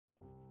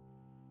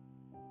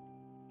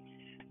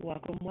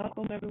Welcome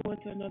everyone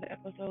to another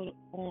episode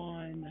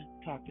on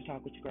Talk to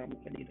Talk with your girl, Miss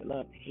Anita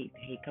Love. Hate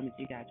coming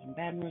to you guys from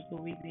Baton Rouge,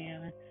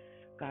 Louisiana.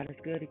 God is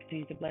good. He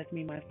continues to bless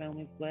me. My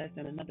family is blessed.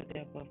 And another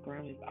day above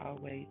ground is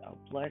always a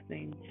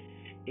blessing.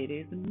 It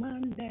is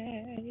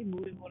Monday,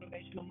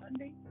 Motivational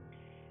Monday.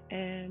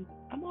 And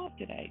I'm off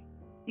today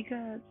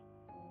because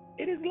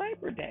it is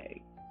Labor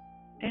Day.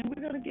 And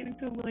we're going to get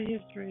into a little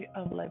history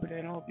of Labor Day.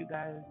 And I hope you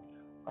guys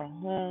are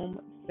home,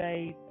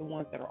 safe, the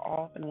ones that are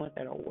off and the ones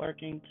that are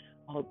working.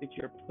 I hope that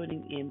you're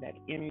putting in that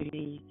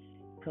energy,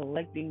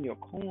 collecting your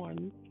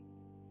coins,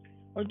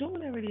 or doing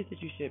whatever it is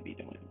that you should be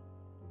doing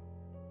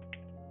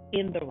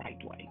in the right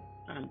way.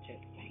 I'm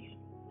just saying.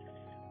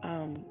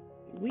 Um,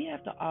 we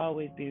have to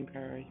always be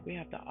encouraged. We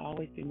have to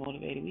always be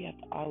motivated. We have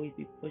to always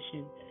be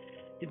pushing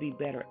to be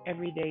better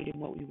every day than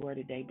what we were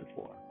the day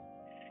before.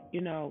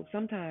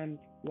 Sometimes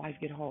life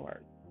get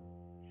hard.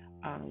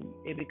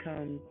 It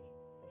becomes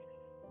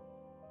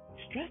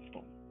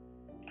stressful.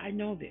 I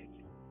know this.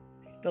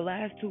 The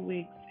last 2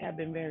 weeks have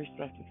been very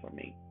stressful for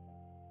me.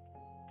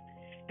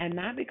 And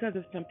not because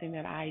of something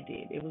that I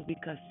did. It was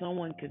because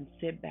someone can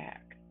sit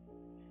back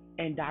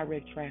and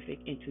direct traffic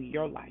into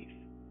your life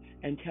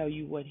and tell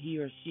you what he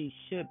or she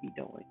should be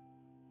doing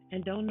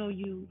and don't know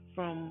you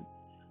from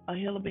a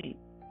hill of beans.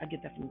 I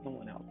get that from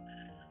someone else.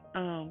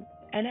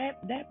 And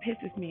that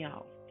pisses me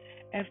off.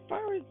 At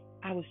first,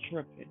 I was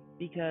tripping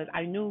because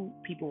I knew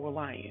people were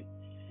lying.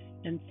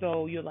 And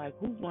so you're like,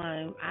 who's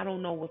lying? I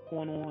don't know what's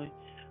going on.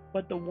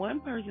 But the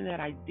one person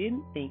that I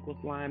didn't think was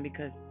lying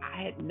because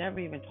I had never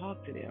even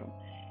talked to them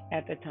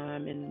at the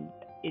time, and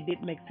it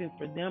didn't make sense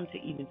for them to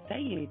even say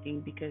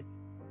anything because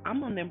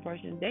I'm on the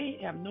impression they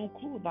have no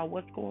clue about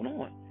what's going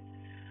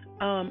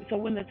on. So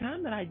when the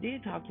time that I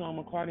did talk to them,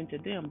 according to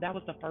them, that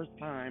was the first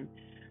time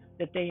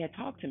that they had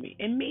talked to me.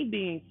 And me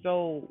being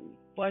so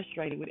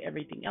frustrated with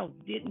everything else,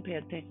 didn't pay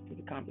attention to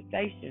the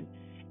conversation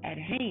at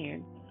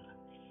hand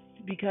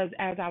because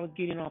as I was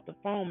getting off the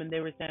phone and they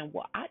were saying,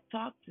 well, I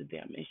talked to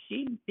them and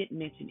she didn't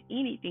mention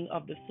anything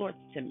of the sorts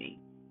to me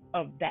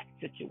of that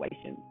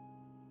situation.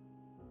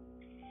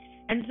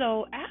 And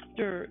so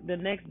after the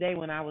next day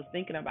when I was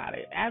thinking about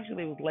it,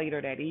 actually it was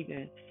later that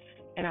evening,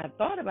 and I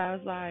thought about it, I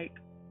was like,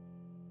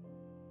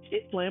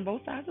 she's playing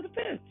both sides of the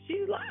fence.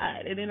 She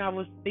lied. And then I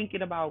was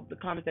thinking about the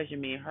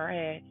conversation me and her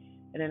had,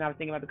 and then I was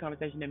thinking about the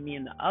conversation that me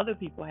and the other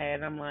people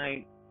had, and I'm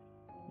like,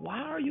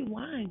 why are you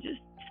lying?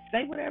 Just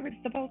say whatever it's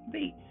supposed to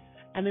be.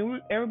 I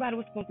mean, everybody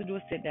was supposed to do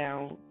a sit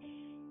down,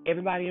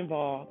 everybody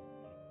involved,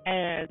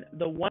 and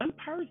the one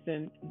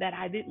person that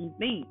I didn't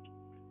think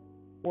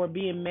or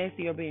being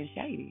messy or being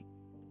shady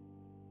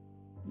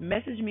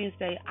message me and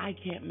say, I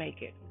can't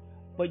make it,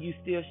 but you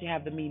still should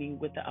have the meeting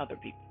with the other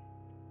people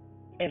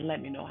and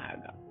let me know how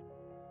it goes.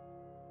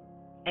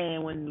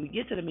 And when we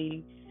get to the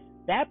meeting,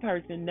 that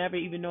person never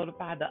even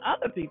notified the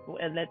other people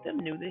and let them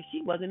know that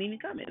she wasn't even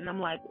coming. And I'm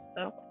like, what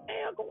the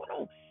hell going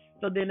on?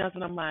 So then that's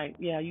when I'm like,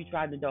 yeah, you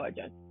tried to dodge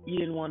us. You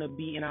didn't want to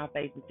be in our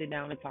face and sit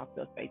down and talk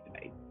to us face to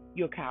face.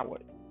 You're a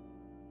coward.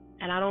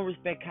 And I don't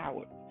respect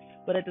cowards.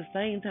 But at the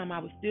same time, I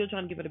was still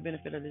trying to give her the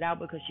benefit of the doubt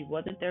because she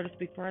wasn't there to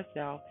speak for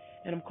herself.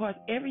 And of course,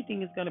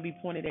 everything is going to be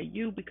pointed at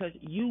you because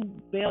you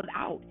bailed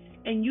out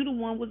and you the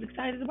one was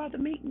excited about the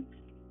meeting.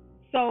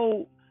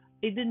 So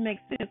it didn't make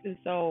sense. And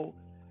so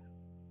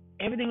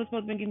everything was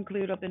supposed to be getting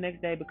cleared up the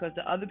next day because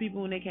the other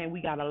people, when they came,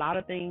 we got a lot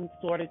of things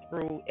sorted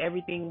through.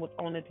 Everything was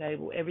on the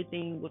table.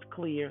 Everything was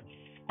clear.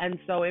 And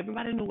so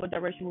everybody knew what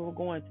direction we were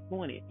going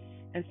it.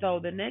 And so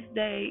the next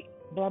day,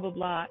 blah, blah,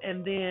 blah.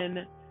 And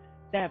then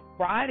that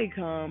Friday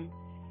come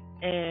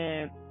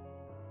and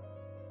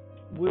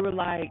we were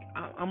like,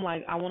 I'm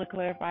like, I want to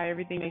clarify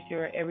everything, make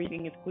sure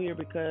everything is clear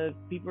because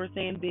people are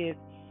saying this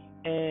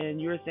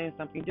and you're saying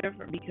something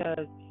different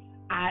because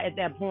at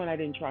that point, I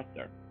didn't trust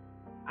her.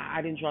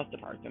 I didn't trust the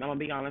person. I'm gonna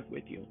be honest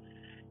with you.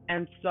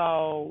 And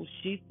so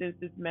she sent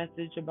this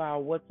message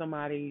about what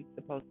somebody's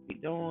supposed to be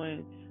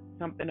doing,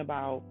 something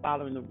about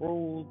following the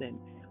rules, and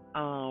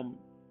um,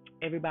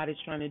 everybody's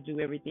trying to do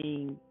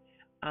everything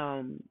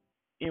um,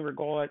 in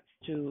regards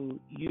to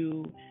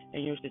you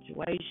and your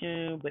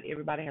situation, but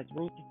everybody has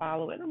rules to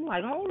follow. And I'm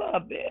like, hold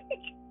up,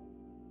 bitch.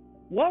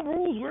 What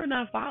rules we're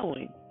not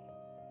following?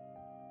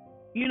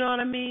 You know what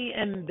I mean?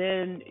 And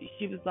then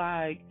she was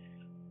like,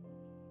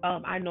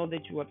 I know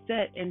that you're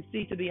upset. And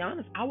see, to be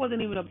honest, I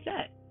wasn't even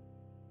upset.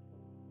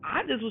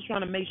 I just was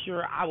trying to make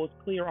sure I was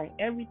clear on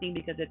everything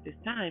because at this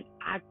time,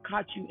 I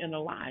caught you in a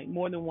lie,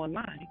 more than one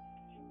lie.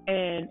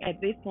 And at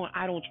this point,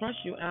 I don't trust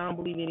you and I don't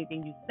believe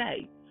anything you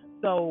say.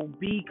 So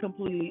be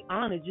completely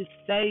honest. Just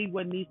say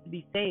what needs to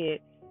be said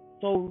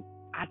so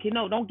I can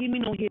know. Don't give me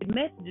no hidden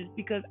messages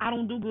because I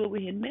don't do good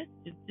with hidden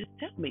messages. Just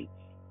tell me.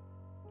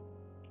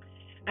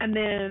 And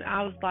then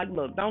I was like,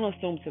 look, don't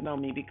assume to know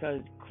me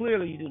because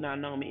clearly you do not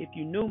know me. If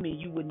you knew me,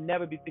 you would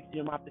never be fixing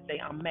your mouth to say,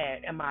 I'm mad.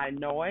 Am I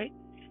annoyed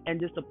and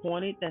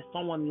disappointed that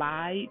someone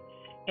lied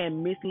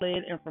and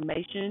misled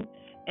information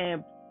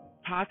and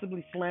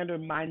possibly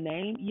slandered my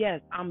name? Yes,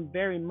 I'm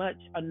very much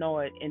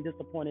annoyed and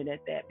disappointed at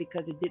that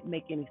because it didn't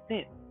make any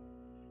sense.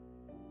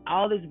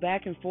 All this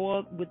back and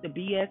forth with the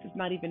BS is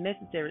not even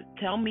necessary.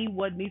 Tell me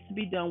what needs to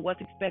be done,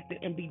 what's expected,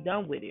 and be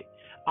done with it.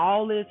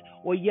 All this,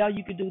 well, yeah,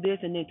 you could do this,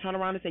 and then turn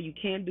around and say you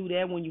can't do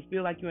that when you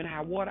feel like you're in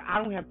high water.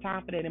 I don't have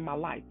time for that in my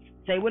life.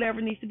 Say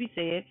whatever needs to be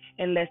said,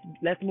 and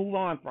let's move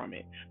on from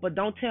it. But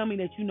don't tell me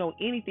that you know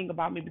anything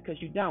about me because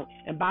you don't.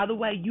 And by the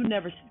way, you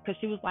never, because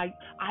she was like,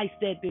 I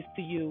said this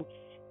to you,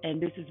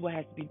 and this is what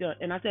has to be done.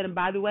 And I said, and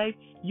by the way,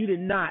 you did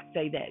not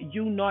say that.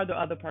 You nor the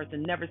other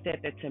person never said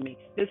that to me.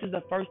 This is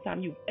the first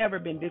time you've ever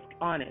been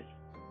dishonest.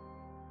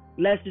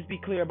 Let's just be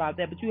clear about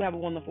that. But you have a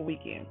wonderful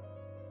weekend.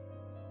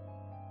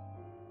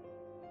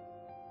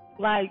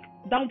 Like,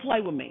 don't play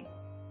with me.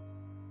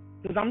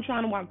 Because I'm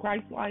trying to walk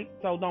Christ like,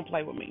 so don't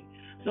play with me.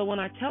 So when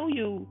I tell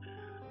you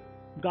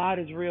God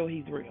is real,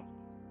 he's real.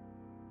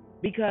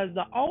 Because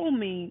the old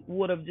me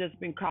would have just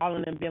been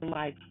calling and been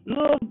like,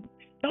 look,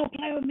 don't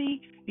play with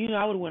me. You know,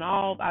 I would have went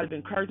off. I would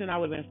have been cursing. I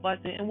would have been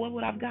fussing. And what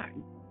would I've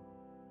gotten?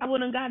 I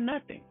wouldn't have gotten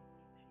nothing.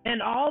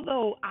 And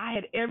although I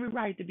had every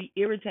right to be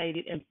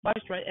irritated and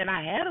frustrated, and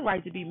I had a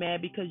right to be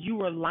mad because you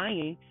were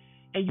lying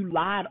and you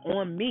lied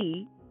on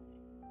me,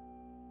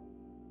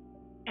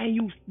 and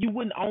you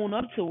wouldn't own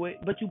up to it,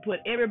 but you put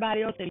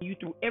everybody else and you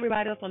threw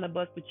everybody else on the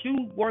bus, but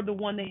you were the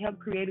one that helped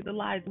create the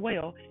lie as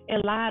well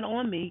and lied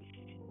on me,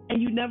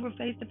 and you never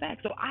faced the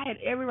facts. So I had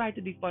every right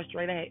to be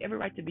frustrated. I had every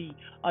right to be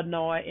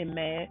annoyed and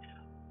mad,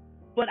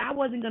 but I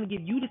wasn't going to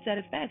give you the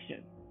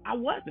satisfaction. I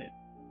wasn't.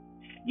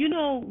 You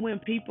know, when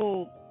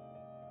people,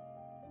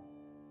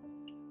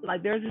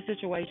 like, there's a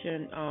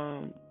situation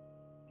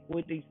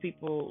with these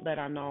people that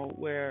I know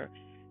where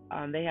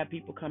they have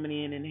people coming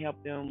in and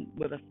help them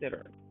with a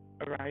sitter,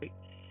 right?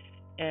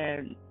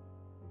 And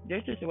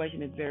their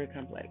situation is very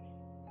complex.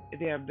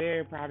 They are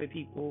very private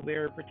people,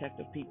 very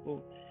protective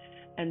people.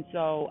 And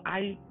so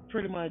I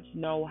pretty much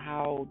know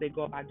how they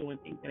go about doing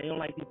things. And they don't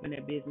like people in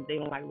their business. They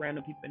don't like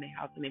random people in their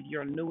house. And if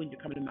you're new and you're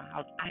coming to my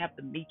house, I have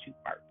to meet you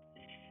first.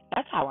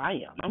 That's how I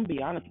am. I'm gonna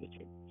be honest with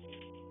you.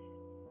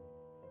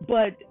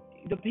 But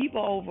the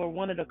people over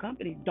one of the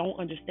companies don't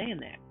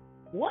understand that.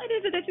 What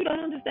is it that you don't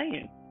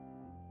understand?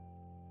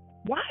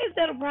 Why is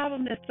that a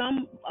problem that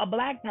a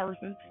black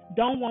person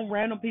don't want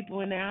random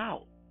people in their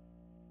house?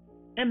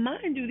 And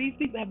mind you, these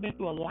people have been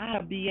through a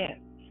lot of BS.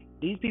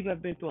 These people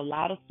have been through a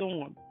lot of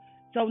storms.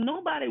 So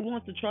nobody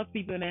wants to trust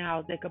people in their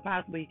house that could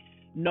possibly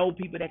know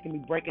people that can be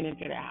breaking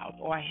into their house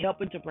or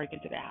helping to break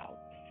into their house.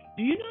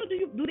 Do you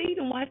know? Do they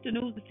even watch the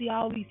news to see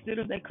all these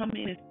sitters that come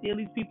in and steal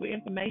these people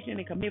information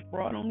and commit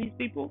fraud on these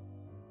people?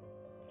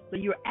 So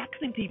you're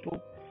asking people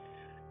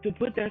to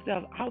put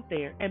themselves out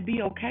there and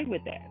be okay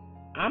with that.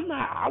 I'm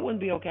not. I wouldn't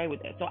be okay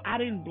with that. So I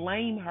didn't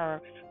blame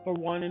her for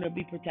wanting to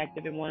be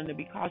protective and wanting to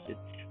be cautious.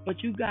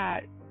 But you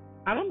got.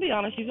 I'm gonna be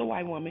honest. She's a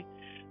white woman.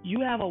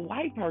 You have a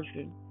white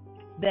person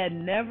that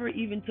never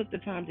even took the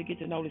time to get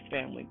to know this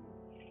family.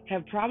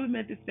 Have probably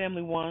met this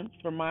family once,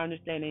 from my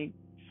understanding,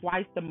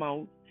 twice the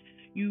most.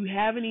 You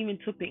haven't even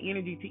took the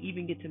energy to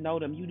even get to know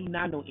them. You do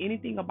not know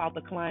anything about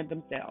the client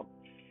themselves,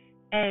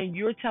 and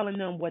you're telling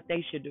them what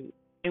they should do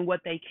and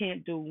what they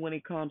can't do when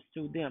it comes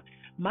to them.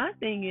 My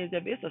thing is,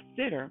 if it's a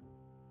sitter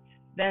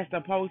that's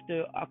supposed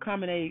to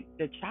accommodate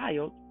the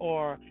child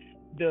or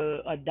the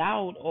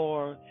adult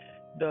or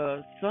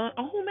the son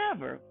or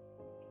whomever,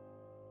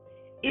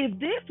 if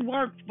this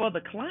works for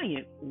the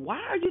client, why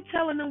are you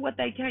telling them what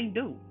they can't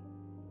do?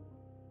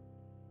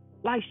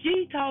 Like,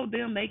 she told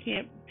them they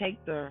can't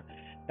take the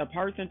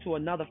person to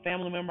another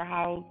family member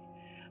house,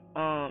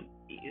 um,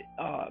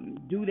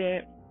 do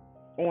that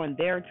on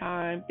their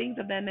time, things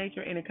of that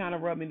nature, and it kind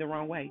of rubbed me the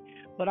wrong way.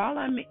 But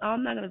I'm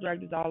not gonna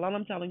drag this all. All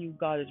I'm telling you,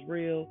 God is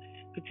real.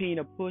 Continue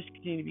to push,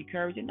 continue to be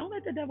courage, and don't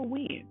let the devil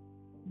win.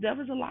 The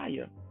devil's a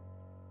liar.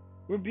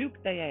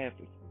 Rebuke their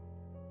asses.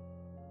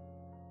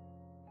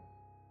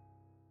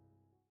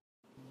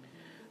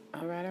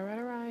 All right, all right,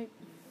 all right.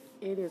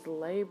 It is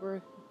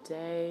Labor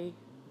Day,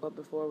 but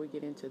before we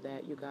get into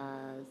that, you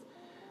guys,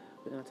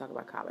 we're going to talk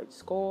about college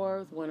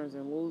scores, winners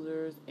and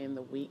losers in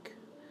the week.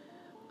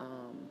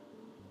 Um,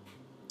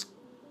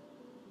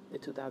 the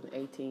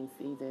 2018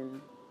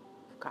 season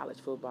of college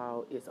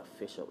football is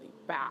officially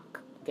back.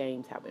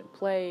 Games have been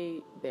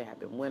played, there have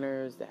been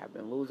winners, there have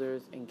been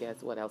losers, and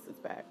guess what else is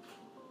back?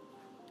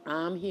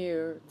 I'm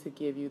here to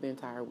give you the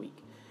entire week.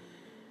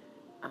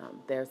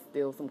 There's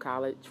still some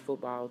college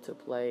football to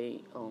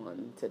play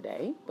on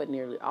today, but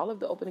nearly all of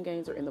the opening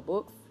games are in the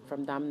books,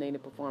 from dominating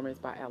performance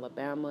by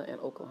Alabama and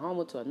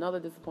Oklahoma to another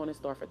disappointing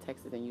start for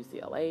Texas and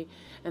UCLA.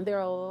 And there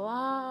are a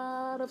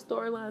lot of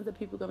storylines that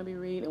people are going to be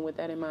reading. And with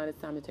that in mind,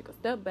 it's time to take a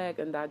step back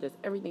and digest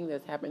everything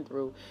that's happened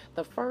through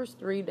the first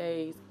 3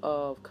 days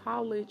of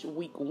college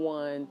week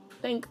one,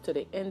 thanks to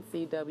the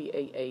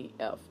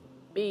NCAAFB.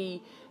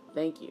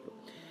 Thank you.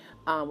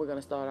 We're going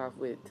to start off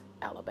with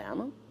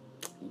Alabama.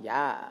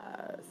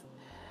 Yes.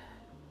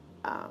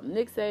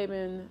 Nick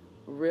Saban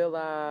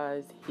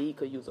realized he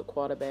could use a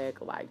quarterback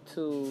like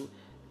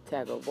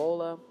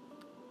Tagovailoa.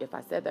 If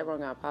I said that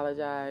wrong, I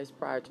apologize.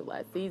 Prior to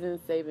last season,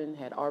 Saban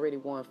had already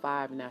won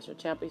 5 national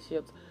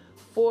championships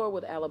 4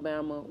 with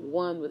Alabama,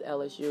 1 with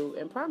LSU,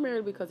 and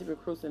primarily because he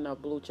recruits enough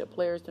blue chip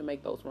players to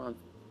make those runs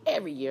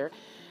every year.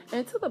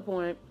 And to the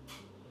point,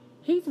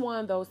 he's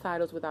won those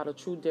titles without a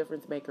true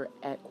difference maker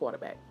at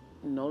quarterback.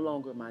 No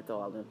longer, my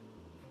darling.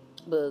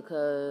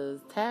 Because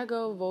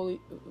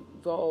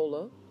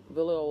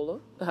Villiola,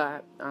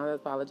 I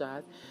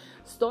apologize,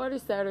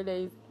 started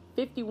Saturday's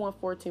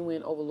 51-14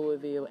 win over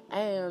Louisville,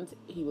 and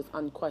he was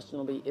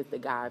unquestionably is the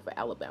guy for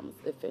Alabama's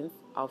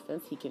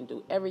offense. He can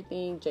do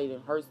everything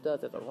Jalen Hurts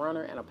does as a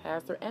runner and a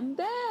passer, and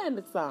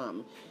then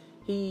some.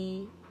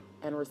 He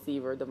and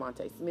receiver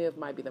Devontae Smith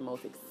might be the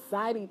most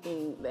exciting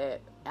thing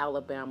that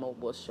Alabama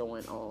was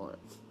showing on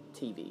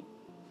TV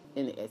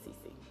in the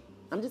SEC.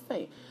 I'm just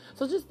saying.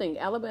 So just think,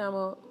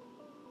 Alabama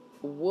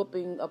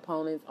whooping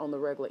opponents on the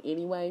regular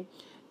anyway.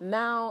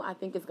 Now I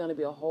think it's going to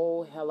be a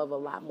whole hell of a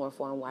lot more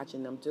fun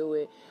watching them do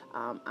it.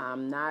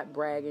 I'm not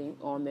bragging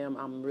on them.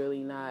 I'm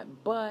really not,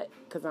 but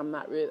because I'm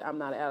not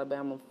an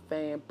Alabama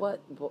fan, but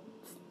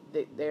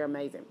they're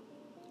amazing.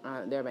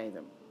 They're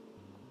amazing.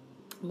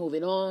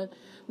 Moving on,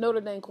 Notre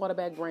Dame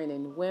quarterback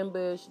Brandon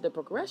Wimbush. The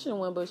progression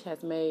Wimbush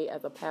has made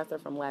as a passer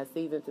from last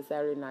season to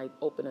Saturday night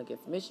open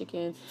against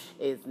Michigan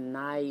is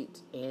night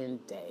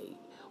and day.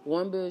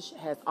 Wimbush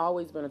has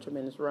always been a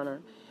tremendous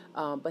runner,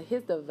 but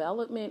his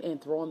development in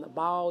throwing the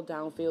ball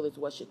downfield is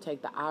what should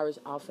take the Irish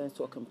offense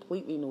to a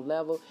completely new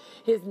level.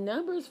 His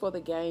numbers for the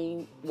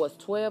game was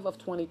 12 of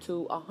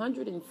 22,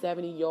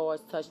 170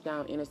 yards,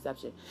 touchdown,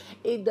 interception.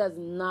 It does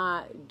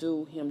not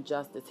do him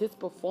justice. His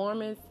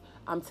performance,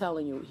 I'm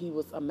telling you, he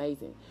was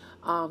amazing.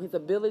 His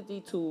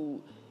ability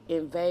to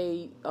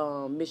invade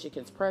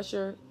Michigan's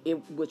pressure,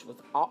 which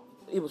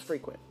was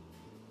frequent.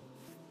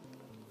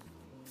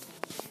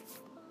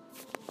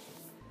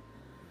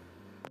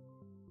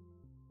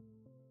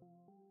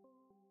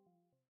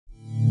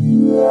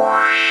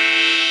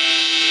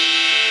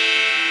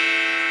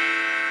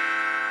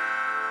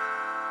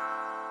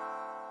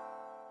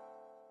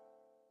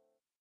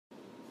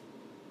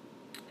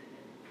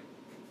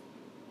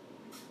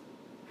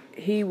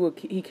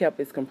 He kept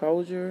his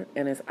composure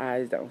and his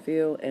eyes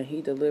downfield, and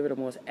he delivered the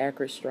most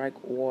accurate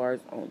strike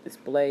wars on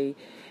display.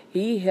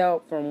 He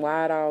helped from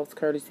wideouts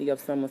courtesy of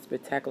some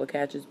spectacular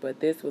catches, but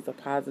this was a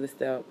positive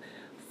step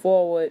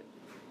forward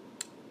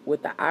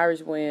with the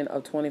Irish win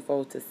of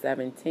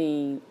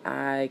 24-17.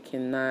 I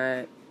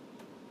cannot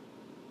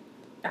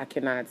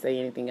say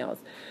anything else.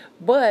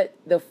 But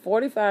the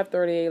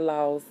 45-38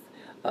 loss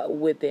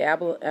with the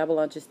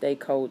Avalanche State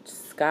coach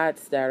Scott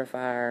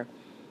Satterfield,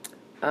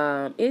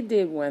 it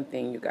did one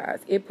thing, you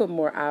guys. It put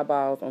more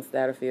eyeballs on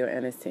Satterfield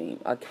and his team.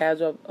 A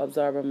casual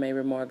observer may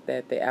remark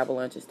that the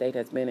Avalanche State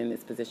has been in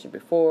this position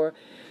before,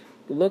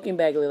 looking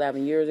back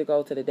 11 years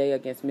ago to the day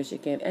against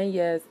Michigan. And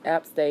yes,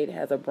 App State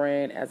has a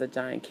brand as a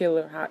giant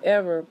killer.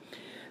 However,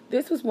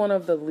 this was one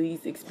of the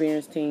least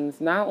experienced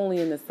teams, not only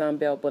in the Sun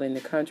Belt, but in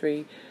the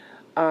country.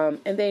 And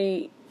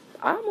they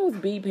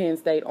almost beat Penn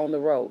State on the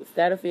road.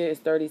 Satterfield is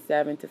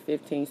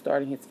 37-15,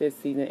 starting his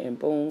 5th season in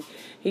Boone.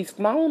 He's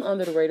flown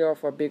under the radar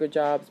for bigger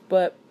jobs,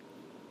 but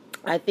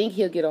I think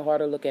he'll get a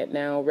harder look at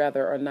now,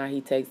 whether or not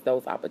he takes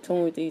those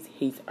opportunities.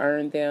 He's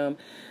earned them.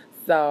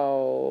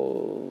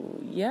 So,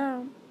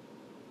 yeah.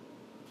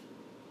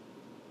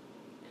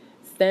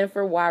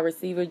 Stanford wide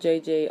receiver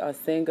J.J.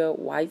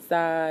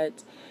 Arcega-Whiteside,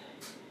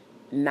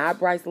 not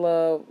Bryce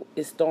Love,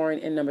 is starring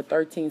in number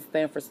 13,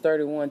 Stanford's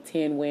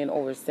 31-10 win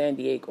over San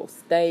Diego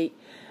State.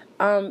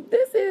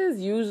 This is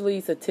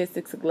usually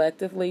statistics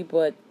collectively,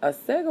 but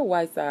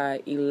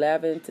Arcega-Whiteside,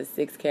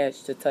 11-6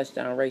 catch to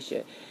touchdown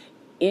ratio.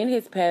 In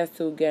his past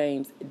 2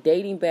 games,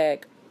 dating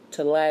back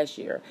to last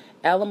year,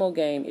 Alamo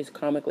game is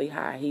comically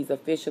high. He's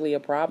officially a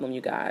problem, you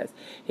guys.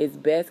 His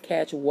best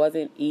catch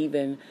wasn't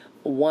even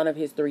one of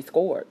his 3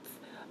 scores.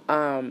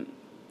 San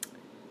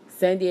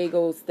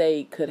Diego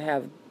State could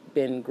have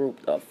been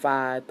grouped of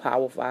 5,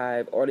 Power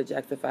 5, or the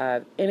Jackson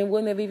 5, and it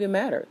wouldn't have even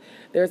mattered.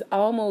 There's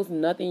almost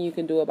nothing you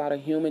can do about a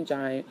human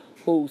giant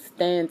who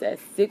stands at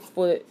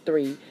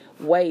 6'3",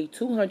 weigh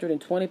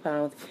 220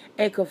 pounds,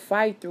 and could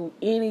fight through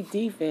any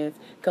defense,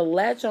 could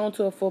latch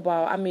onto a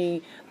football. I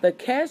mean, the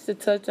catch to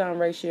touchdown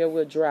ratio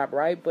will drop,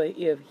 right? But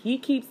if he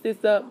keeps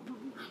this up,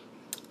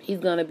 he's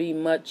going to be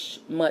much,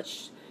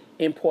 much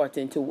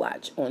important to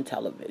watch on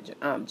television.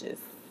 I'm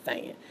just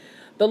saying.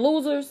 The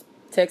losers,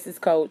 Texas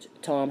coach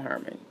Tom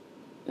Herman.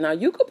 Now,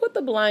 you could put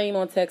the blame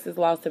on Texas'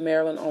 loss to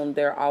Maryland on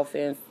their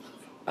offensive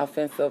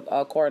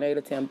coordinator,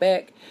 Tim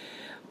Beck.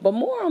 But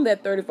more on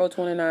that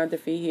 34-29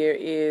 defeat here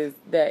is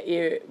that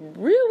it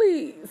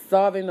really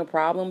solving the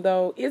problem,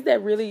 though. Is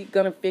that really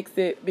going to fix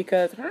it?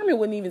 Because Herman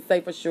wouldn't even say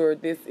for sure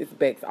this is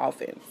Beck's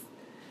offense.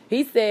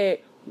 He said,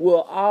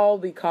 we'll all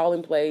be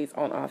calling plays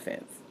on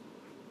offense.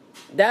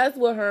 That's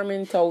what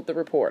Herman told the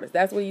reporters.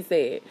 That's what he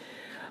said.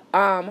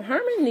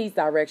 Herman needs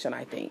direction,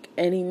 I think,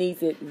 and he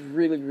needs it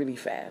really, really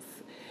fast.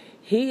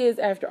 He is,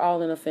 after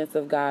all, an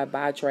offensive guy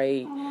by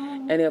trade,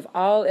 and if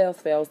all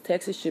else fails,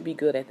 Texas should be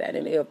good at that.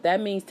 And if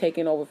that means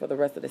taking over for the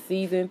rest of the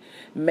season,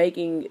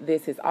 making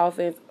this his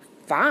offense,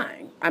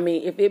 fine. I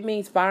mean, if it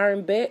means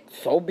firing Beck,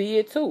 so be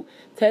it too.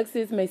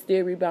 Texas may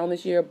still rebound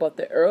this year, but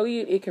the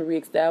earlier it can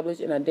reestablish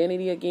an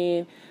identity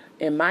again,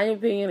 in my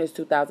opinion, is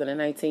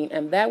 2019,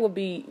 and that would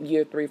be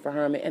year 3 for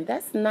Herman. And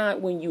that's not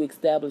when you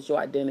establish your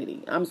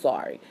identity. I'm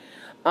sorry.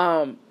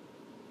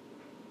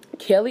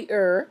 Kelly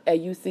at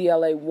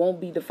UCLA won't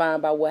be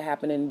defined by what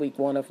happened in week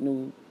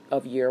 1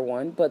 of year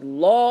 1, but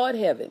Lord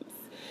heavens,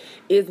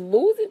 is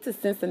losing to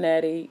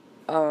Cincinnati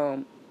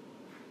at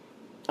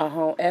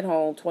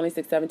home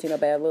 26-17 a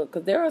bad look?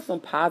 Because there are some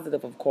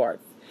positive, of course.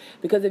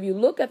 Because if you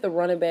look at the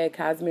running back,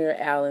 Kazmir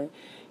Allen,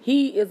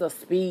 he is a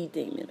speed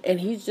demon, and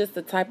he's just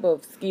the type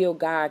of skilled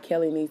guy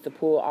Kelly needs to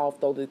pull off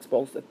those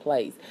explosive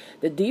plays.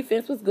 The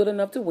defense was good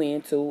enough to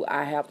win, too,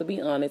 I have to be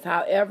honest.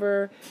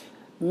 However,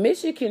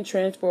 Michigan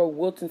transfer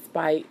Wilton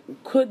Spike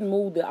couldn't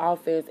move the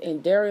offense,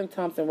 and Darian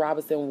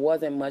Thompson-Robinson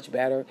wasn't much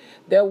better.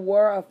 There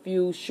were a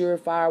few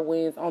surefire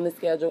wins on the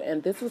schedule,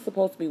 and this was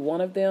supposed to be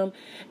one of them.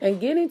 And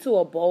getting to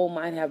a bowl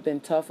might have been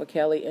tough for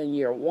Kelly in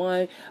year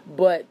 1,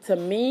 but to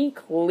me,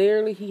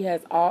 clearly he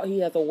has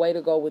a way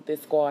to go with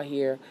this squad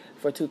here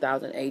for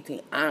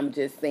 2018. I'm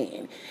just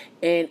saying.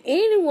 And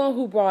anyone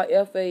who brought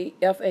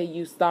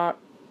FAU stock,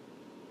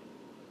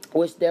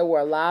 which there were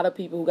a lot of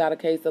people who got a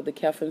case of the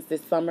Keffins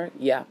this summer,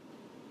 yeah.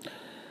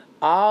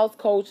 All's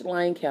Coach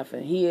Lane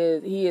Kiffin. He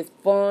is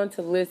fun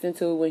to listen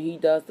to when he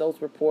does those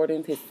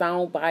reportings, his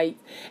sound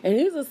bites, and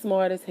he's a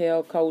smart as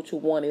hell coach who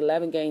won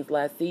 11 games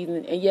last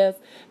season. And yes,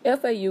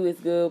 FAU is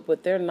good,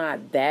 but they're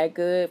not that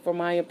good, for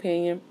my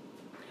opinion.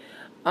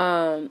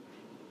 The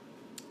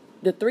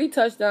 3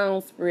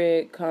 touchdown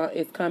spread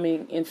is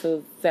coming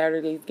into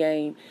Saturday's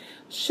game.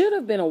 Should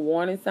have been a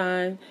warning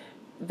sign.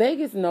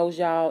 Vegas knows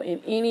y'all,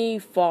 and any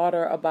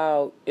fodder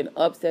about an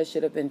upset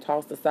should have been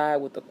tossed aside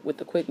with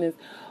the quickness.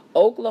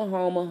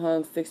 Oklahoma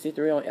hung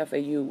 63 on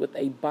FAU with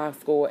a box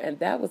score, and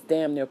that was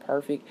damn near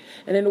perfect.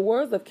 And in the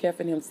words of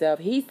Kiffin himself,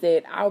 he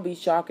said, "I'll be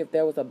shocked if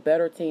there was a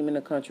better team in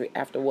the country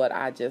after what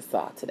I just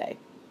saw today."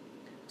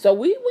 So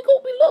we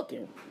gonna be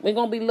looking. We're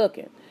gonna be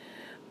looking.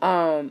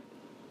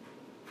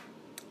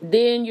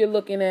 Then you're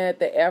looking at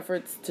the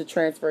efforts to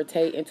transfer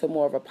Tate into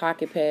more of a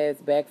pocket pass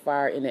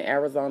backfire in the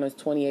Arizona's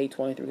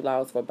 28-23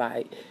 loss for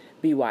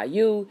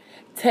BYU.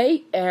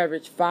 Tate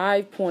averaged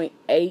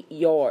 5.8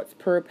 yards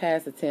per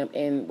pass attempt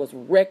and was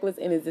reckless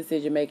in his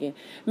decision-making.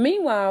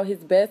 Meanwhile, his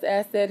best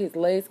asset, his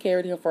legs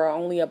carried him for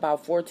only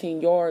about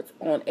 14 yards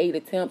on 8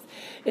 attempts,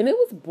 and it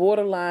was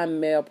borderline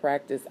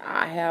malpractice,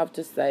 I have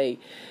to say.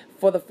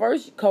 For the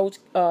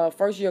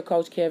first-year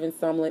coach Kevin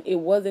Sumlin, it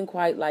wasn't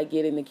quite like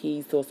getting the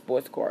keys to a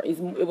sports car.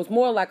 It was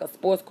more like a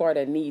sports car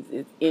that needs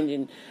its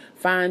engine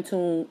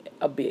fine-tuned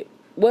a bit.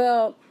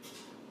 Well,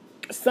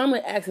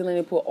 Sumlin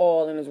accidentally put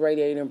oil in his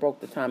radiator and broke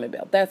the timing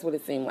belt. That's what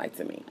it seemed like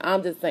to me.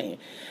 I'm just saying.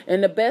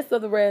 And the best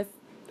of the rest,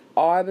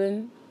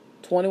 Auburn,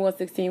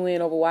 21-16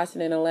 win over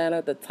Washington,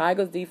 Atlanta. The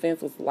Tigers'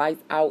 defense was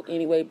lights out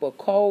anyway, but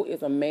Cole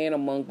is a man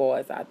among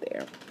boys out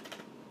there.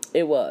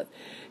 It was.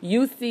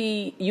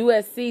 USC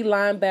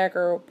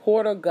linebacker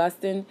Porter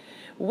Gustin.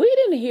 We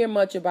didn't hear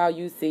much about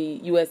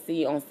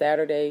USC on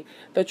Saturday.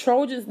 The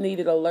Trojans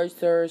needed a late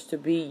surge to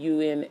beat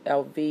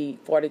UNLV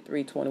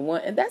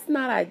 43-21, and that's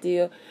not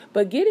ideal.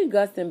 But getting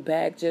Gustin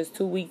back just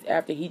 2 weeks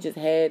after he just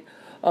had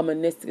a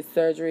meniscus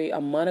surgery a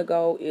month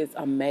ago is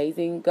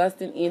amazing.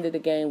 Gustin ended the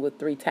game with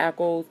 3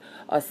 tackles,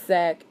 a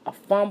sack, a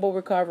fumble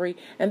recovery,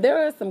 and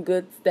there are some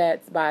good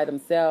stats by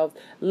themselves,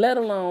 let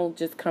alone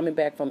just coming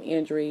back from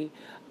injury.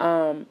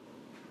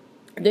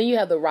 Then you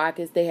have the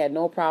Rockets. They had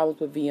no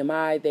problems with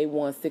VMI. They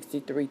won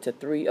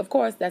 63-3. Of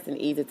course, that's an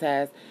easy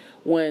task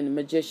when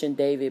magician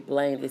David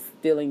Blaine is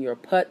stealing your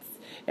putts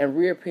and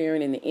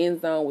reappearing in the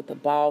end zone with the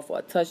ball for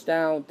a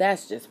touchdown.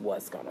 That's just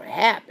what's going to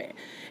happen.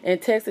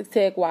 And Texas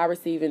Tech wide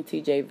receiver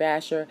TJ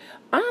Vasher.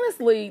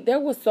 Honestly, there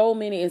were so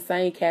many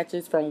insane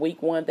catches from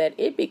week 1 that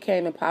it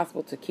became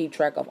impossible to keep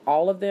track of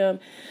all of them.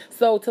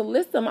 So to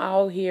list them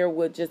all here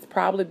would just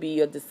probably be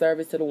a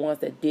disservice to the ones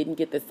that didn't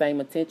get the same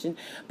attention.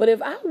 But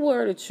if I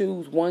were to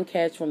choose one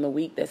catch from the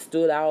week that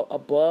stood out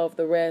above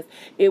the rest,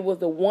 it was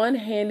the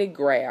one-handed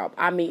grab.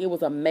 I mean, it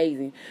was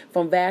amazing.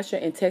 From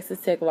Vasher, and Texas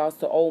Tech lost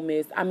to Ole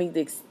Miss. I mean,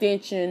 the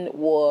extension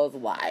was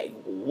like,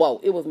 whoa,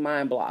 it was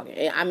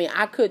mind-blowing. I mean,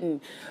 I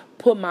couldn't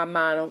put my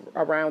mind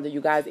around it,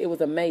 you guys. It was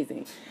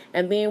amazing.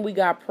 And then we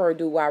got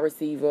Purdue wide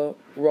receiver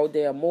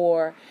Rodell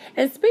Moore.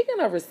 And speaking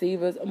of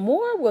receivers,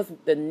 Moore was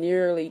the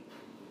nearly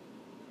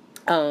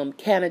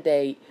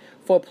candidate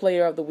for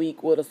Player of the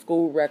Week with a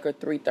school record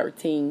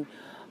 313.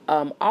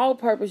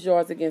 All-purpose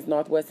yards against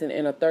Northwestern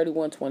in a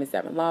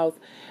 31-27 loss.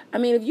 I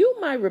mean, if you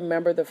might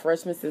remember the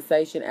freshman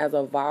sensation as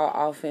a vile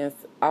offense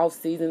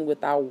off-season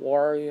without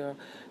Warrior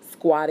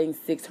squatting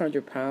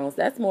 600 pounds.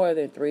 That's more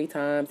than 3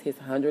 times his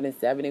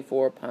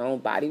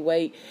 174-pound body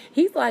weight.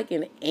 He's like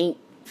an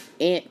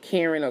ant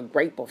carrying a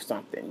grape or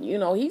something. You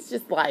know, he's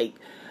just like,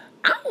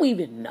 I don't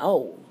even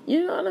know.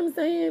 You know what I'm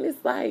saying?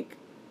 It's like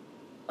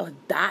a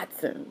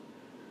Dachshund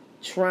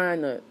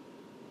trying to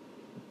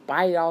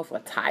bite off a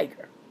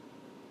tiger.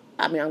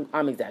 I mean,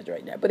 I'm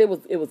exaggerating that, but it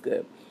was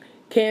good.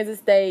 Kansas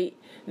State.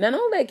 Now,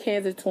 don't let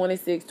Kansas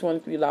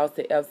 26-23 loss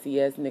to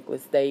FCS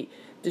Nicholas State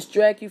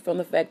distract you from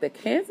the fact that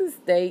Kansas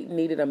State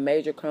needed a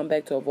major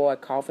comeback to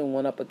avoid coughing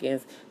one up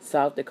against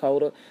South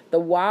Dakota. The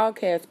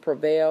Wildcats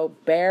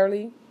prevailed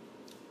barely,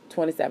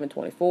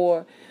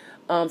 27-24.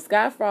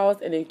 Sky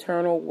Frost, an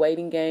eternal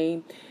waiting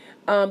game.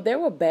 There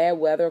were bad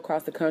weather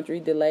across the country,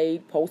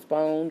 delayed,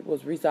 postponed,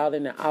 was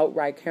resulting in an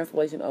outright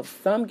cancellation of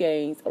some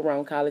games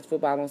around college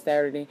football on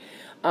Saturday.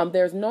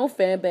 There's no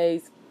fan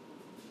base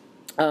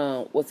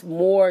was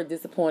more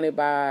disappointed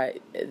by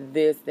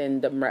this than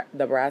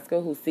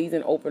Nebraska, whose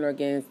season opener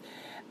against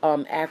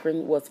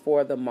Akron was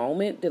for the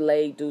moment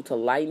delayed due to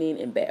lightning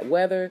and bad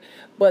weather.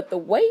 But the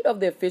wait of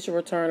the official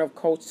return of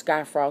Coach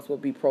Sky Frost will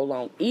be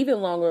prolonged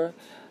even longer,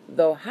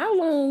 though how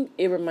long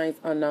it remains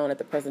unknown at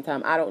the present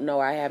time. I don't know.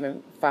 I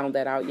haven't found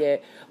that out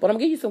yet. But I'm going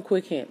to give you some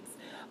quick hints.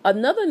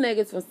 Another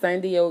negative from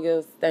San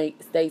Diego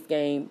State's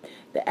game,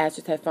 the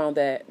Astros have found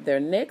that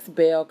their next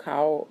bell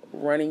cow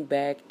running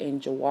back in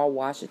Jawar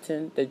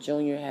Washington, the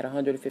junior, had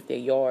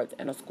 158 yards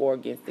and a score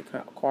against the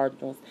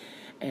Cardinals,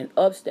 and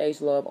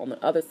upstage love on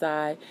the other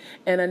side.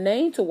 And a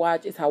name to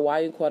watch is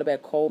Hawaiian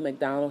quarterback Cole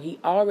McDonald. He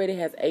already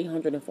has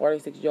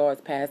 846 yards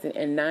passing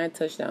and 9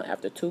 touchdowns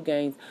after 2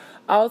 games.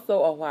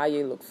 Also,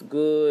 Hawaii looks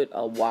good.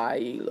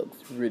 Hawaii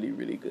looks really,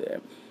 really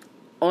good.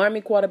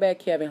 Army quarterback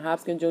Kevin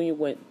Hopkins Jr.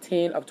 went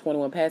 10 of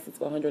 21 passes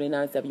for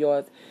 197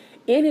 yards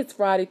in his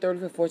Friday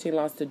 30-14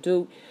 loss to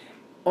Duke.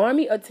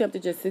 Army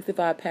attempted just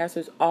 65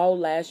 passes all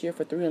last year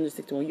for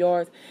 361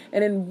 yards.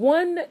 And in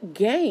one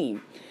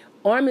game,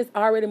 Army is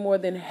already more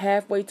than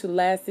halfway to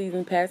last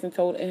season's passing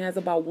total and has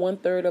about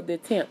 1/3 of the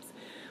attempts.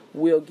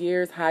 Will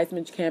Geer's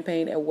Heisman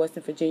campaign at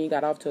Western Virginia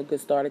got off to a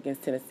good start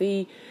against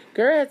Tennessee.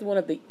 Geer has one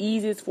of the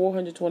easiest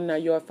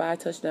 429-yard,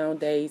 5-touchdown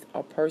days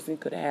a person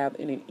could have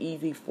in an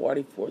easy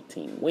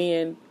 40-14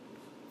 win.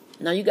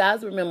 Now, you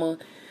guys remember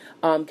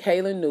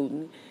Kalen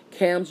Newton,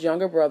 Cam's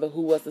younger brother,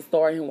 who was the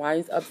star in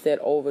Hawaii's upset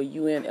over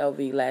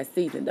UNLV last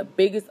season, the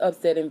biggest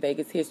upset in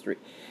Vegas history.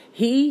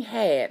 He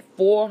had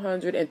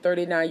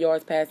 439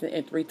 yards passing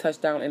and 3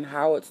 touchdowns in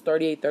Howard's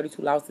 38-32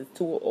 losses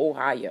to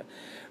Ohio.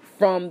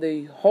 From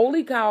the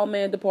Holy Cow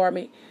Man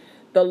department,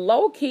 the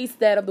low-key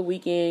stat of the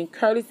weekend,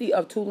 courtesy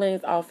of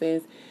Tulane's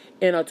offense,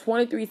 in a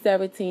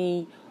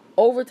 23-17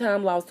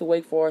 overtime loss to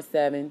Wake Forest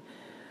 7,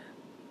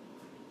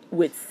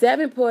 with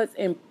 7 puts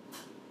in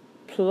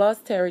plus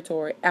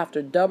territory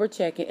after double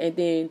checking, and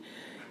then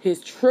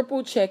his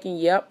triple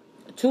checking.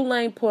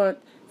 Tulane punt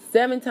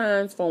 7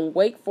 times from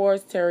Wake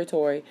Forest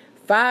territory,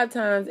 5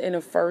 times in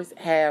the first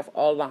half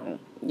alone.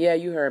 Yeah,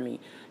 you heard me.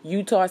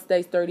 Utah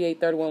State's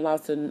 38-31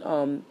 loss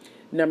to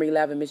number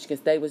 11, Michigan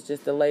State, was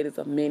just the latest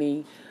of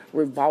many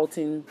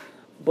revolting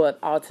but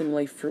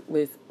ultimately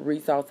fruitless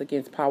results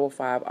against Power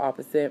 5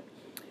 opposite.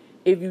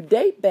 If you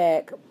date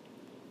back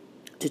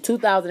to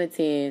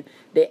 2010,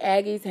 the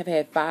Aggies have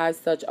had 5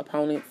 such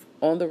opponents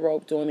on the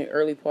rope during the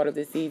early part of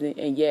the season,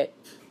 and yet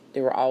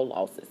they were all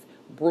losses.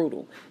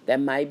 Brutal. That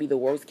might be the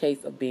worst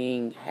case of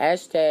being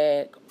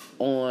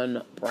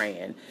 #on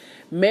brand.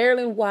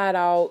 Maryland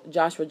wideout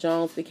Joshua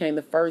Jones became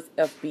the first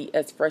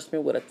FBS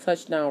freshman with a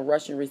touchdown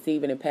rushing,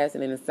 receiving, and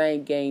passing in the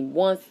same game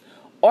once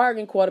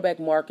Oregon quarterback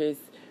Marcus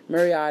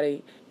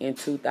Mariota in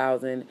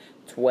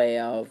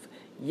 2012.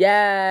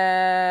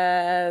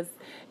 Yes!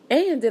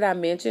 And did I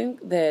mention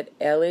that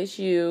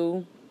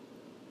LSU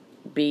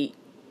beat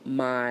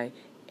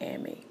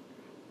Miami?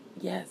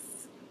 Yes.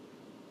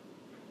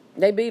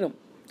 They beat them.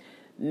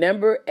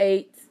 Number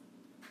 8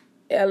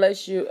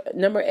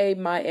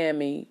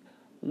 Miami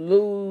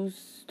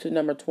lose to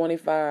number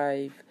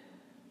 25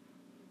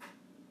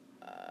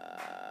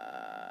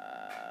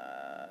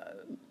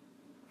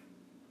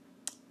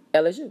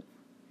 LSU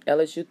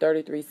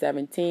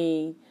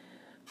 33-17.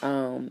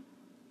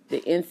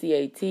 The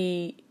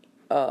NCAT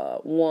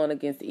won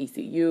against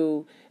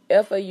ECU.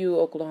 FAU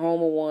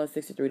Oklahoma won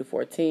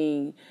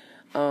 63-14.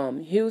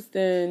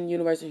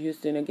 University of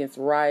Houston against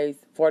Rice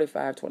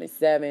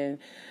 45-27.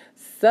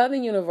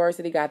 Southern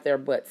University got their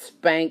butt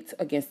spanked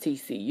against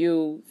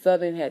TCU.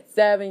 Southern had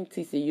 7,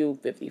 TCU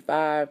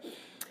 55.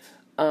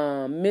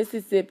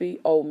 Mississippi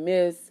Ole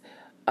Miss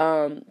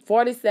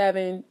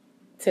 47,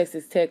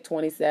 Texas Tech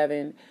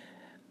 27.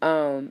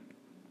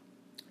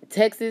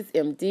 Texas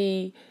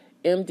MD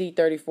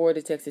 34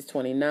 to Texas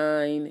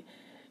 29.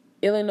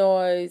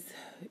 Illinois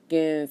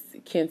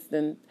against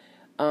Kinston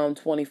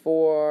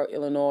 24.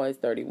 Illinois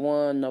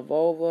 31.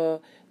 Navova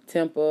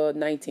Temple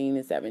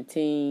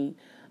 19-17.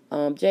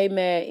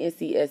 JMAD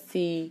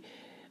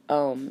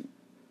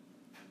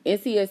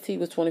NCST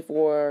was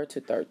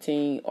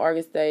 24-13.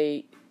 Oregon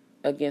State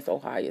against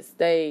Ohio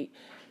State.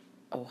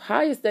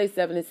 Ohio State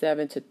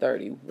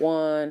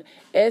 77-31.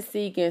 SC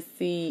against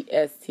CST-CAR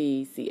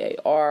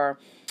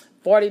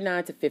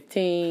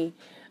 49-15.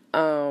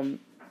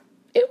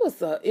 It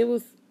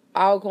was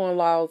Alcorn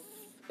loss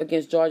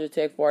against Georgia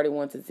Tech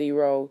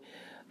 41-0.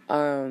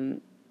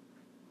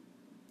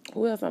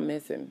 Who else I'm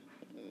missing?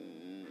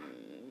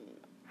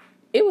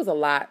 It was a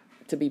lot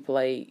to be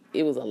played.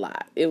 It was a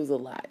lot.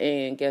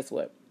 And guess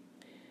what?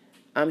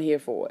 I'm here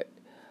for it.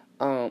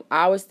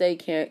 Our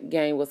state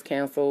game was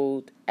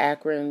canceled.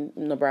 Akron,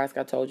 Nebraska,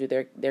 I told you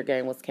their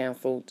game was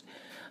canceled.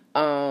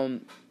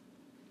 Um,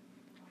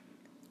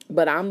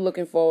 but I'm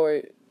looking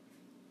forward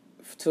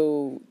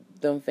to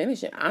them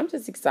finishing. I'm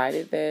just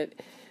excited that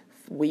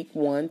week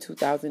 1,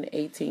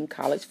 2018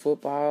 college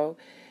football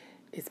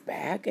is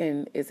back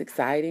and it's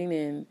exciting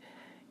and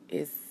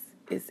it's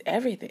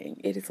everything.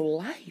 It is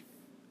life.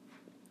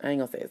 I ain't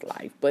gonna say it's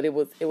life, but it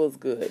was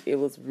good. It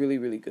was really,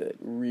 really good.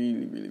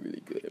 Really, really,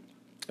 really good.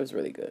 It was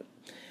really good.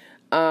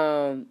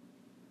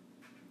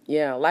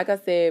 Yeah, like I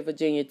said,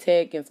 Virginia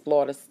Tech against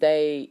Florida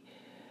State.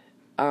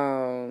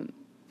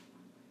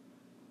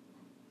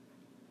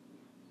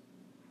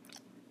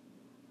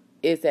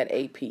 It's at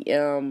 8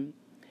 p.m.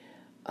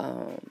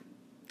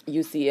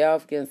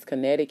 UCF against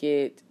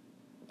Connecticut.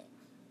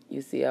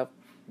 UCF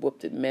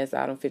whooped the mess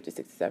out on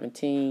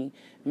 56-17.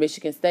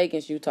 Michigan State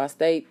against Utah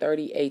State,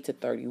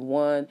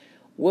 38-31.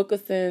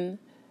 Wilkerson,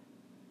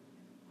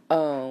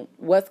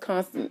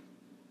 Wisconsin.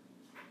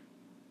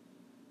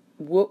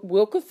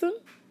 Wilkerson?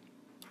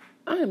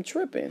 I am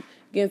tripping.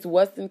 Against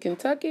Western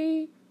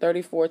Kentucky,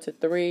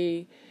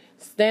 34-3.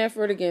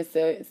 Stanford against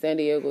San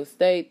Diego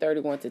State,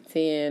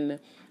 31-10.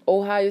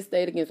 Ohio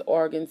State against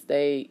Oregon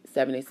State,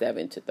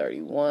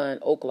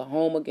 77-31.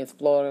 Oklahoma against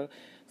Florida,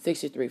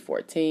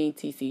 63-14.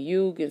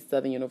 TCU against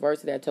Southern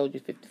University, I told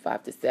you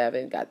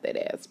 55-7. Got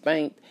that ass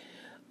spanked.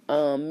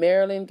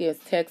 Maryland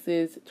against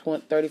Texas,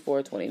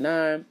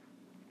 34-29.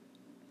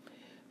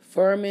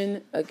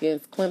 Furman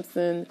against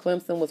Clemson.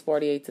 Clemson was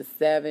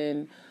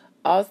 48-7.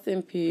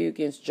 Austin Peay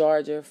against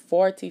Georgia,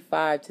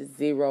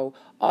 45-0.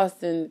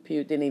 Austin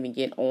Peay didn't even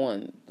get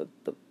on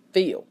the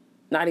field,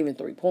 not even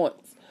 3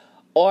 points.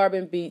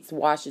 Auburn beats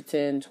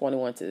Washington,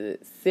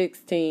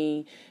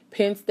 21-16.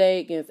 Penn State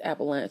against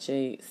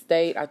Appalachian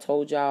State. I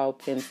told y'all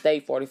Penn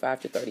State,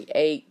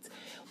 45-38.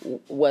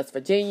 West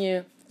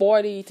Virginia,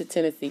 40 to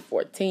Tennessee,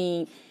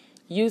 14.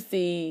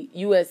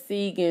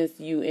 USC against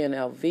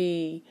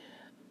UNLV.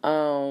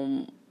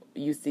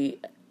 USC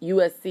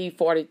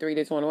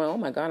 43-21. Oh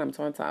my God, I'm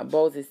tongue tied.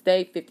 Boise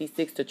State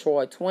 56 to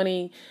Troy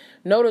 20.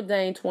 Notre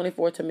Dame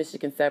 24 to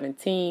Michigan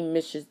 17.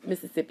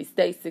 Mississippi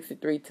State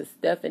 63 to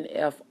Stephen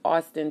F.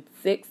 Austin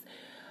 6.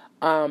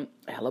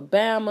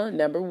 Alabama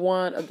number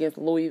 1 against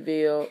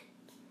Louisville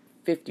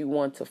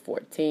 51 to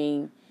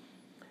 14.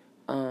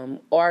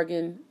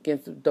 Oregon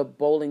against the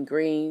Bowling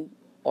Green,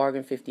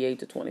 Oregon 58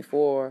 to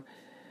 24.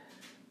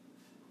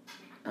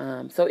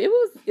 So it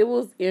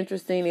was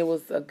interesting. It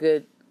was a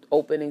good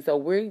opening. So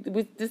we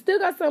still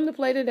got something to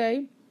play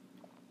today.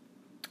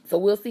 So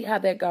we'll see how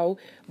that goes.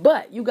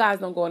 But you guys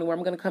don't go anywhere.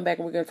 I'm going to come back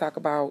and we're going to talk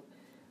about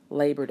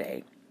Labor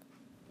Day.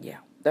 Yeah,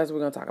 that's what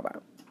we're going to talk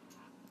about.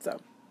 So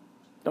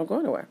don't go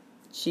anywhere.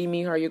 She,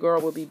 me, her, your girl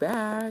will be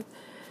back.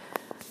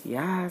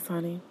 Yes,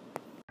 honey.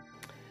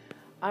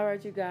 All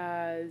right, you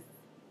guys.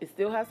 It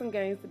still has some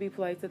games to be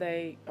played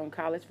today on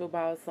college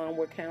football. Some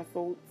were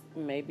canceled.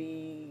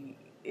 Maybe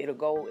it'll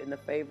go in the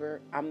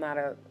favor. I'm not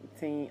a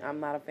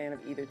fan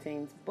of either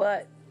teams,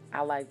 but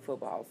I like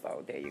football,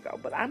 so there you go.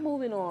 But I'm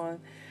moving on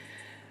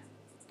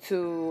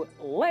to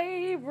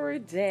Labor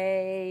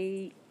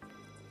Day,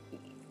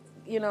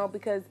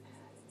 because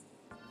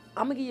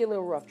I'm going to give you a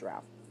little rough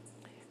draft.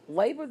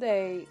 Labor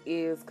Day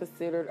is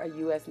considered a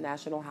U.S.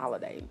 national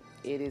holiday.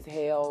 It is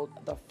held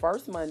the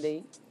first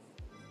Monday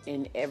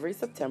in every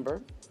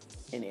September.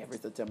 As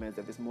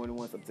if it's more than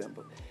one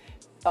September.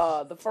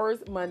 The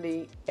first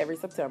Monday every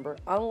September.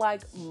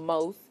 Unlike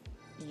most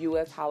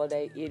U.S.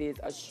 holiday, it is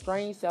a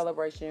strange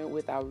celebration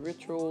without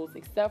rituals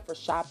except for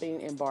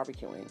shopping and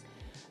barbecuing.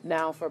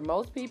 Now, for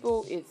most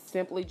people, it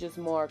simply just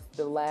marks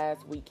the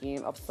last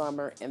weekend of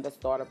summer and the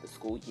start of the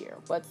school year.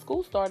 But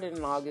school started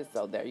in August,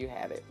 so there you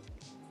have it.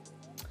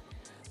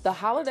 The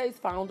holiday's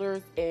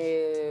founders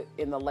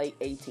in the late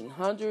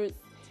 1800s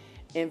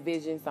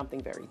envisioned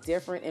something very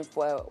different, and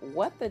for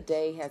what the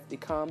day has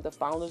become, the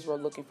founders were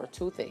looking for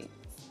two things.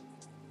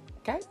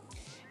 Okay?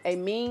 A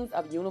means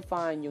of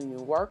unifying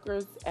union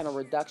workers and a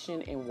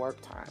reduction in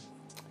work time.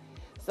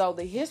 So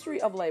the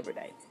history of Labor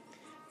Day.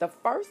 The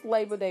first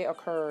Labor Day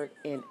occurred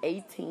in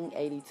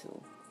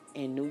 1882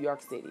 in New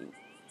York City,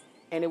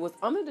 and it was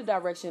under the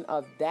direction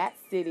of that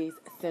city's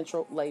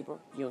Central Labor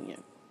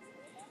Union.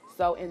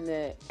 So in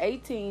the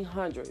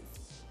 1800s,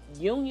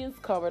 unions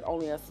covered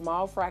only a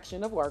small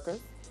fraction of workers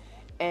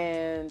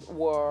and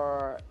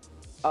were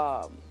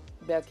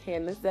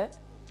balkanized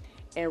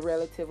and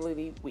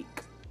relatively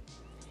weak.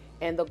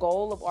 And the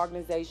goal of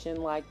organizations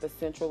like the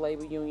Central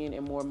Labor Union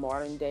and more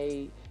modern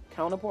day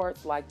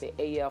counterparts like the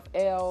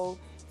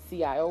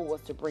AFL-CIO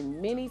was to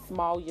bring many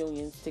small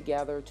unions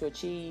together to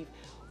achieve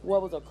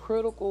what was a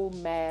critical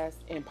mass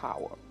in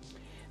power.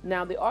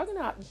 Now, the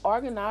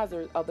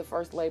organizers of the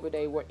first Labor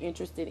Day were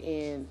interested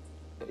in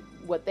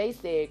what they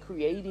said,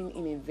 creating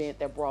an event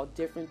that brought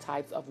different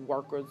types of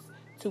workers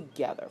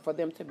together for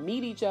them to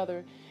meet each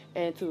other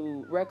and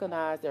to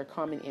recognize their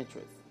common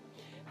interests.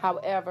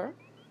 However,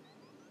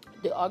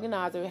 the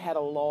organizer had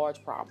a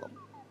large problem.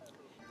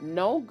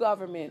 No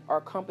government or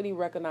company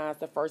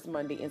recognized the first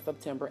Monday in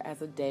September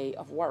as a day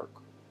of work.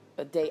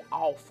 a day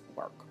off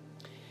work.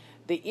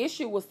 The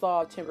issue was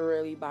solved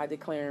temporarily by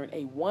declaring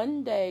a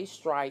 1-day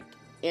strike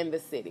in the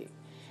city.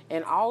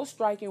 And all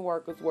striking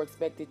workers were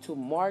expected to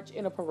march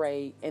in a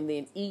parade and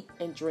then eat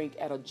and drink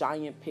at a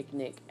giant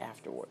picnic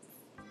afterwards.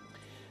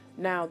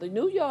 Now, the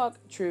New York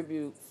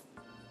Tribune's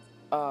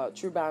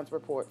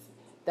reports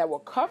that were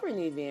covering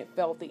the event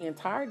felt the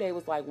entire day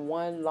was like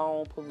one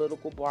long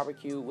political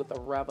barbecue with a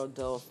rather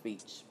dull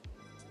speech.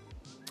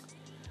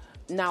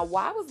 Now,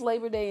 why was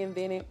Labor Day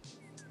invented?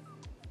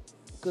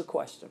 Good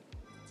question.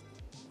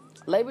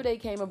 Labor Day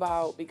came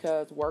about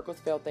because workers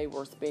felt they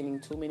were spending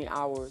too many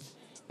hours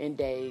and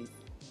days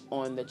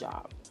on the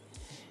job.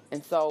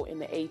 And so in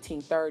the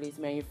 1830s,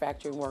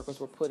 manufacturing workers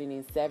were putting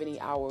in 70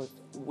 hours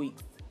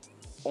weeks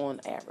on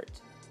average.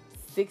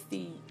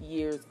 60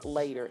 years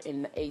later,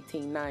 in the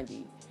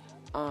 1890s,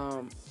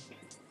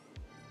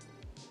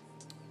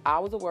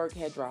 hours of work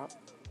had dropped,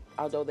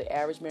 although the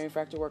average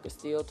manufacturing worker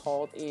still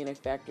toiled in a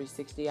factory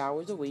 60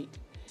 hours a week.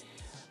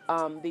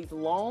 These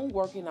long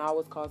working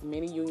hours caused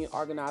many union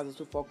organizers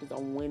to focus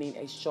on winning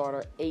a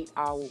shorter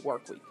 8-hour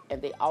work week.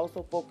 And they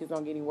also focused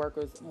on getting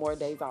workers more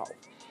days off,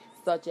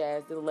 such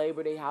as the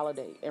Labor Day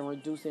holiday, and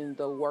reducing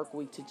the work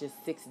week to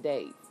just 6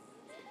 days.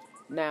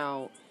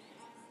 Now,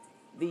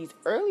 these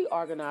early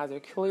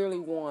organizers clearly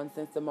won,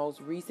 since the most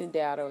recent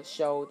data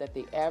showed that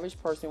the average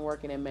person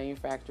working in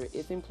manufacturing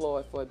is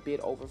employed for a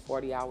bit over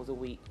 40 hours a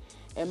week,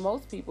 and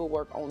most people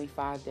work only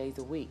 5 days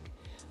a week.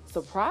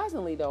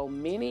 Surprisingly, though,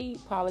 many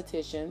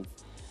politicians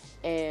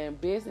and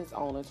business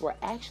owners were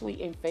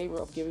actually in favor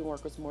of giving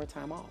workers more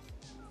time off.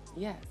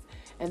 Yes,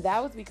 and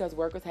that was because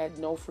workers had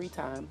no free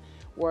time,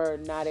 were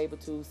not able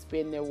to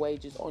spend their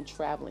wages on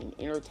traveling,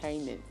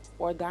 entertainment,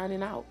 or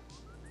dining out.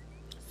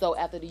 So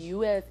after the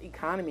U.S.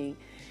 economy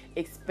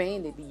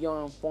expanded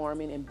beyond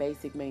farming and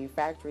basic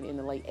manufacturing in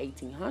the late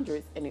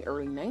 1800s and the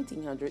early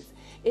 1900s,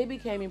 it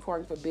became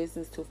important for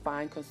business to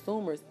find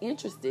consumers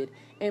interested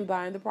in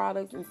buying the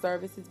products and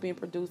services being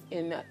produced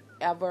in an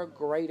ever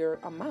greater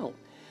amount.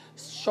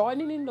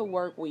 Shortening the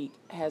work week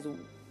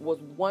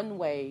was one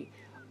way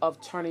of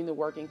turning the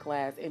working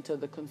class into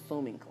the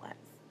consuming class.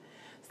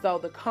 So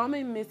the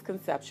common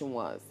misconception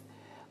was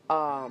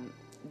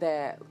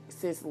that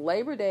since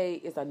Labor Day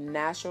is a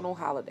national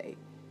holiday,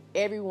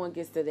 everyone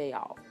gets the day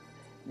off.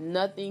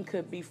 Nothing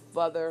could be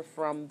further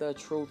from the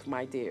truth,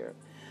 my dear.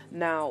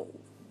 Now,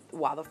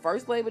 while the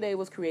first Labor Day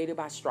was created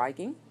by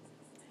striking,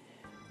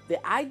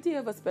 the idea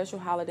of a special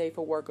holiday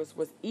for workers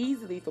was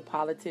easy for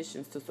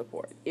politicians to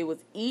support. It was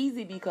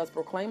easy because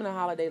proclaiming a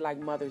holiday like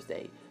Mother's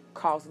Day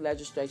costs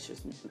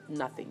legislatures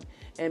nothing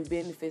and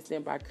benefits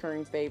them by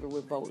currying favor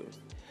with voters.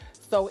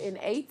 So in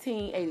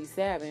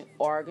 1887,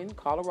 Oregon,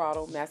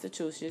 Colorado,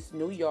 Massachusetts,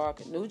 New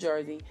York, New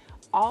Jersey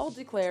all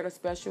declared a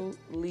special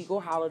legal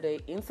holiday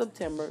in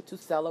September to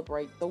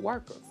celebrate the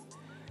workers.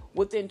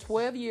 Within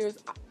 12 years,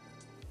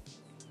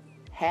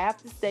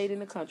 half the state in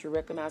the country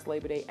recognized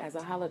Labor Day as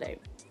a holiday.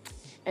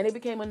 And it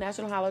became a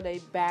national holiday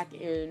back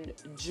in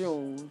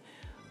June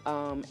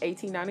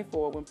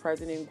 1894 when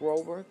President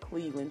Grover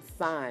Cleveland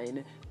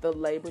signed the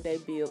Labor Day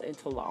bill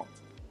into law.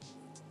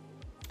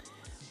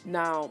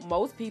 Now,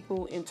 most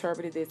people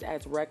interpreted this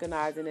as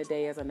recognizing the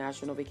day as a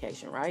national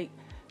vacation, right?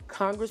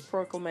 Congress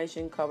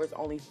proclamation covers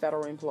only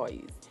federal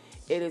employees.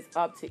 It is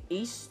up to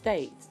each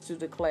state to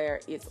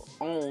declare its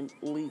own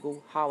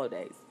legal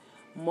holidays.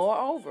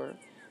 Moreover,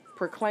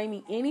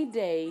 proclaiming any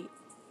day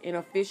an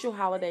official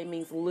holiday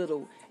means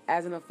little,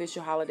 as an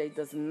official holiday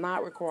does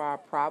not require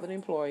private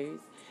employees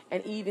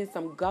and even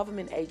some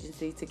government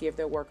agencies to give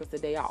their workers the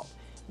day off.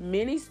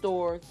 Many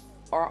stores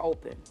are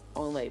open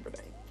on Labor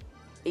Day.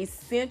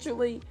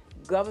 Essentially,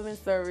 government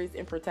service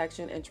and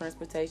protection and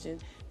transportation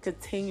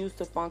continues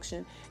to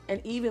function, and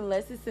even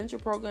less essential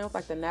programs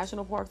like the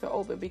national parks are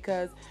open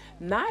because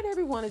not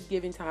everyone is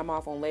giving time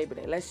off on Labor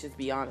Day. Let's just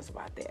be honest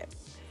about that.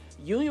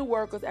 Union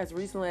workers, as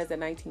recently as the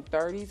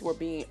 1930s, were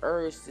being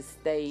urged to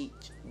stage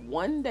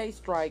one-day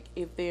strike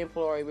if the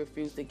employer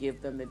refused to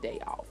give them the day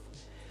off.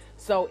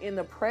 So in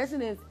the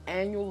president's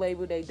annual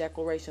Labor Day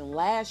declaration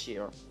last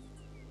year,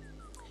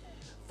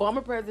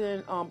 former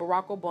President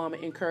Barack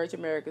Obama encouraged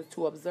Americans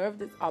to observe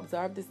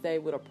this day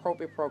with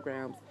appropriate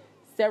programs,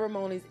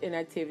 ceremonies, and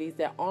activities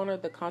that honor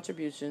the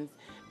contributions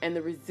and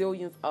the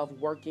resilience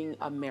of working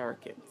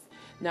Americans.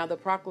 Now, the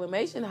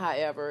proclamation,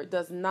 however,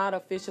 does not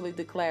officially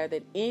declare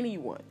that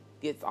anyone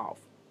gets off.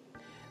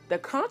 The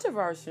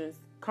controversy,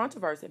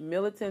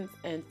 militants,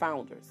 and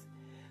founders.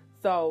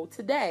 So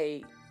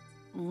today,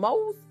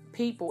 most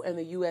people in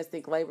the U.S.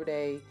 think Labor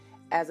Day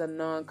as a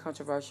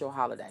non-controversial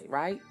holiday,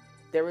 right?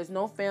 There is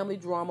no family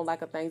drama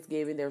like a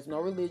Thanksgiving. There's no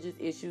religious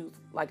issues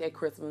like at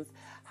Christmas.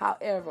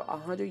 However,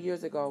 100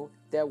 years ago,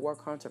 there were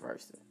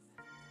controversies.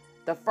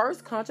 The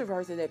first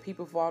controversy that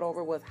people fought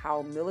over was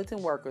how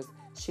militant workers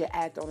should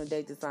act on a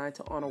day designed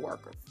to honor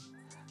workers.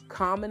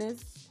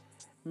 Communists,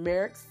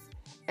 Marxists,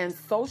 and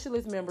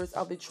socialist members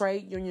of the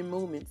trade union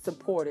movement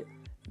supported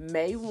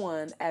May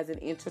 1 as an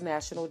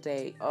international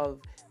day of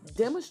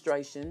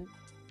demonstration,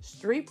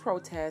 street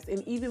protests,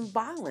 and even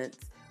violence,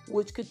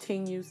 which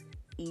continues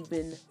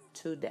even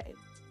today.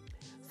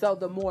 So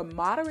the more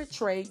moderate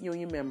trade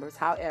union members,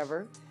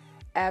 however,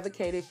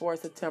 advocated for a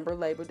September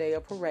Labor Day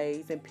of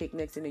parades and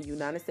picnics in the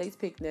United States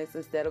picnics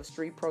instead of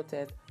street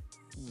protests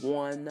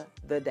won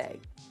the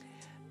day.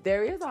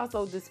 There is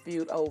also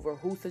dispute over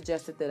who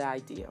suggested that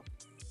idea.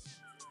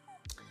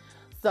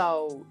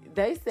 So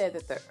they said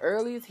that the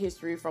earliest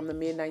history from the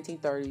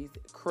mid-1930s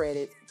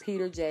credits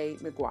Peter J.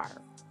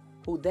 McGuire,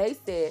 who they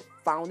said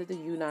founded the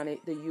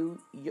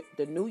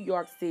New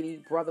York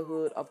City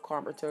Brotherhood of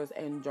Carpenters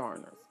and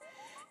Joiners.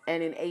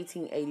 And in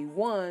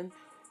 1881,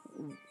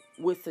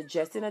 with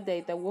suggesting a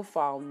date that will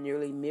fall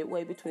nearly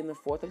midway between the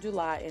 4th of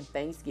July and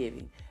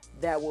Thanksgiving,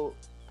 that will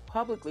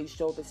publicly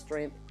show the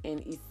strength and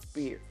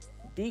esprit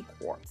de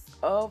corps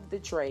of the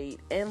trade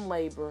and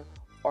labor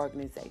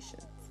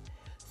organizations.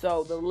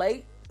 So the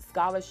late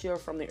scholarship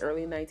from the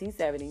early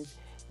 1970s,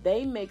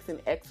 they makes an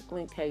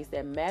excellent case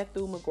that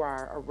Matthew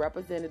McGuire, a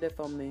representative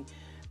from the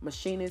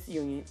Machinists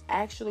Union,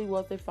 actually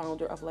was the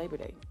founder of Labor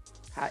Day.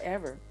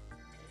 However,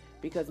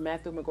 because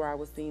Matthew McGuire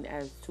was seen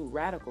as too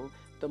radical,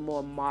 the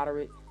more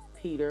moderate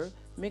Peter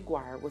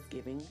McGuire was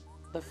giving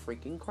the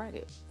freaking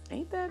credit.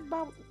 Ain't that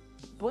about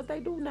what they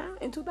do now?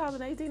 In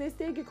 2018, they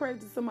still get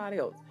credit to somebody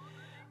else.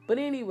 But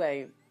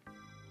anyway,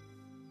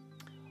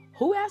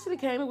 who actually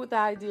came up with the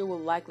idea will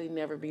likely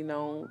never be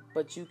known,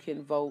 but you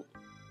can vote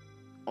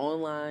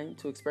online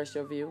to express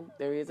your view.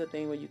 There is a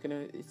thing where you can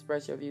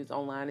express your views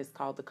online. It's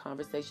called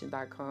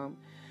theconversation.com.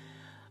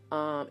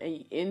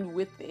 And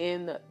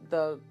within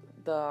the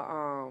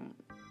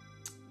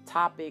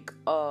topic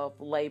of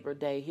Labor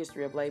Day,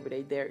 history of Labor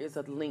Day, there is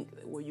a link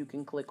where you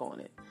can click on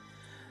it.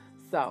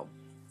 So,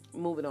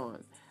 moving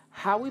on.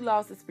 How we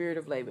lost the spirit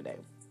of Labor Day.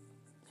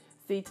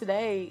 See,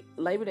 today,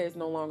 Labor Day is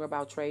no longer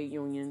about trade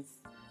unions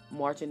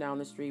marching down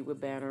the street with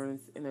banners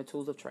and their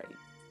tools of trade.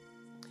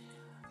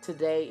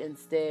 Today,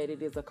 instead,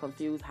 it is a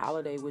confused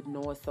holiday with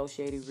no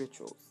associated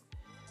rituals.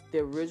 The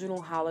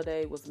original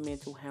holiday was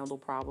meant to handle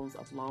problems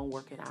of long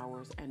working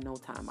hours and no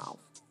time off.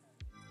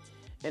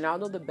 And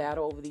although the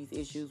battle over these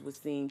issues was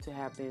seen to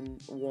have been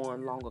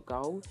won long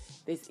ago,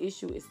 this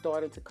issue is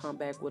starting to come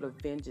back with a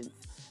vengeance,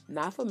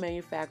 not for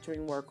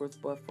manufacturing workers,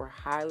 but for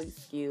highly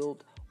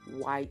skilled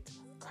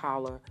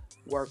white-collar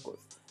workers,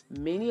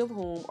 many of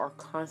whom are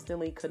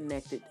constantly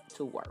connected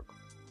to work.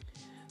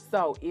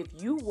 So if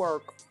you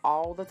work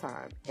all the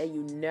time and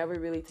you never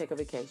really take a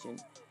vacation,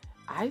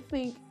 I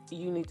think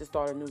you need to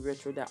start a new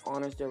ritual that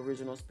honors the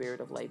original spirit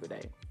of Labor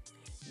Day.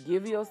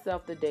 Give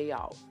yourself the day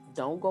off.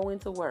 Don't go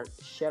into work.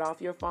 Shut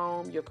off your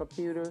phone, your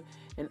computer,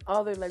 and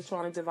other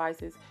electronic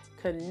devices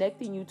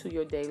connecting you to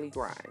your daily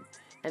grind.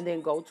 And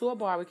then go to a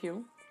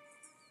barbecue,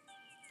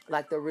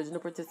 like the original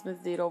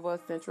participants did over a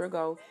century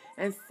ago,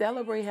 and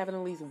celebrate having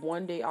at least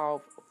one day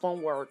off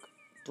from work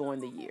during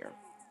the year.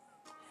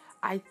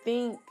 I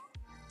think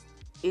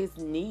it's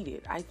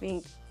needed. I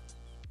think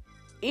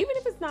even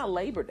if it's not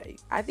Labor Day,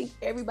 I think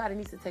everybody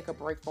needs to take a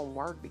break from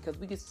work because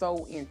we get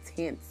so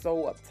intense,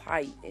 so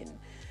uptight, and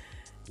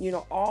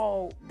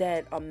all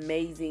that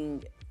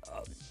amazing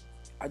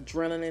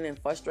adrenaline and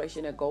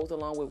frustration that goes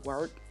along with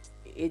work,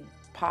 it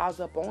piles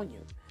up on you.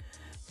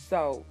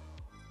 So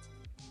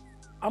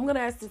I'm going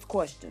to ask this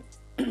question.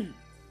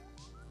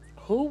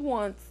 Who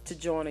wants to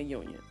join a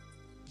union?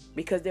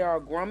 Because there are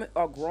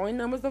growing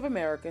numbers of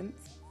Americans,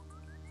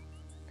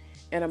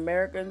 and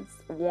Americans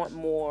want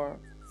more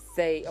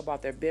say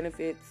about their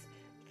benefits,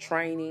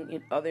 training,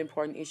 and other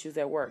important issues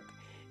at work.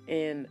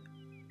 And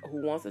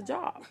who wants a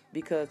job?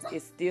 Because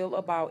it's still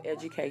about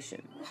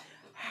education.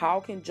 How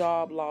can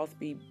job loss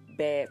be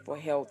bad for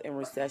health and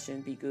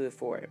recession be good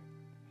for it?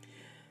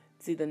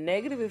 See, the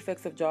negative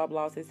effects of job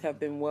losses have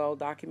been well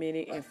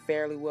documented and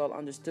fairly well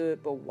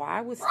understood, but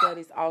why would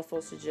studies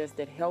also suggest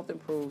that health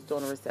improves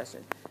during a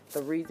recession?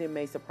 The reason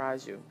may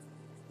surprise you.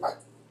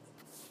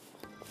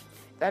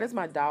 That is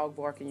my dog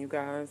barking, you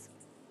guys.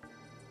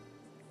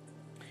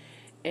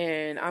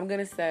 And I'm going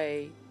to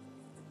say,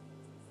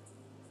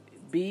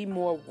 be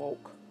more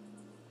woke.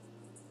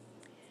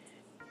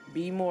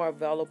 Be more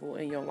available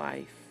in your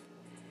life.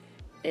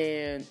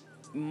 And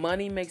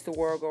money makes the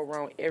world go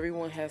round.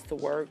 Everyone has to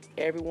work.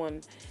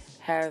 Everyone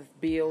has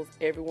bills.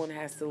 Everyone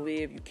has to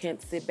live. You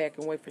can't sit back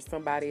and wait for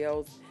somebody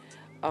else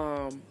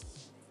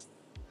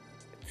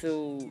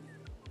to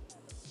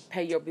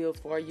pay your bills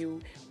for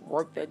you,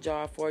 work that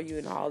job for you,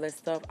 and all that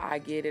stuff. I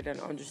get it and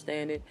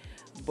understand it.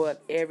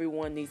 But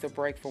everyone needs a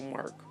break from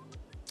work.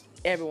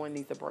 Everyone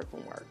needs a break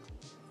from work.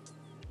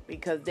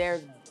 Because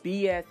there's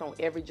BS on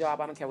every job.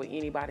 I don't care what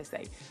anybody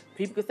say.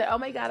 People can say, oh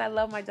my God, I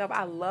love my job.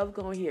 I love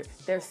going here.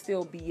 There's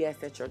still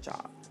BS at your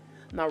job.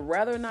 Now,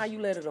 whether or not you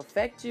let it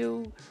affect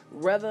you,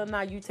 whether or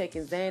not you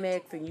taking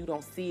Xanax and you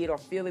don't see it or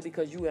feel it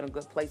because you're in a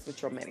good place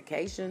with your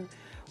medication,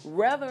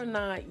 whether or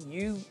not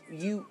you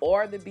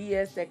are the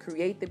BS that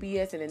create the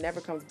BS and it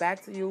never comes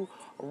back to you,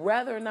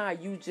 whether or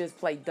not you just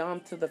play dumb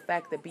to the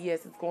fact that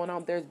BS is going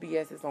on, there's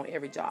BS on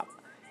every job.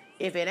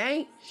 If it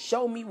ain't,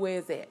 show me where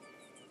it's at.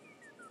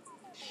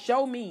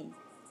 Show me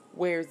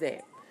where it's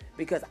at.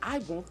 Because I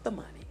want the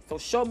money. So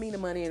show me the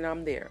money and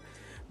I'm there.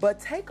 But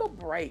take a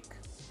break.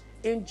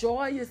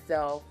 Enjoy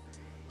yourself.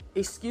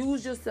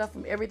 Excuse yourself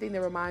from everything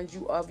that reminds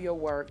you of your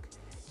work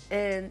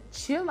and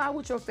chill out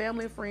with your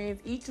family and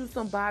friends. Eat you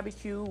some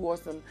barbecue or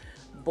some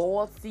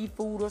boiled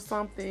seafood or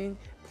something.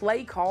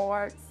 Play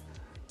cards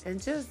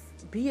and just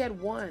be at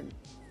one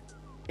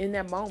in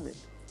that moment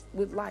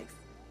with life.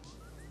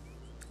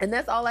 And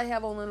that's all I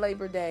have on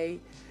Labor Day.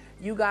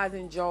 You guys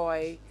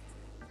enjoy.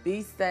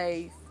 Be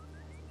safe.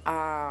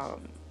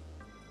 Um,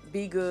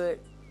 be good.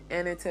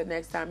 And until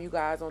next time, you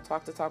guys on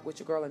Talk to Talk with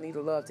your girl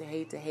Anita Love to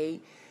Hate to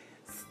Hate.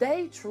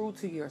 Stay true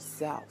to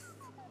yourself.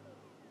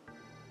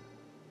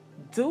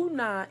 Do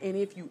not, and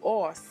if you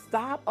are,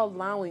 stop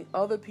allowing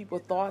other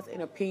people's thoughts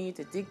and opinions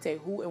to dictate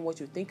who and what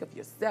you think of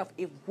yourself.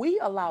 If we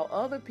allow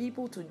other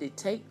people to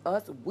dictate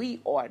us,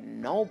 we are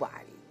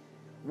nobody.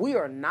 We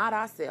are not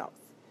ourselves.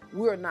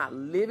 We are not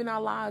living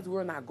our lives.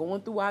 We're not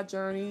going through our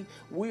journey.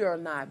 We are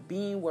not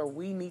being where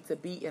we need to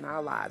be in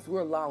our lives.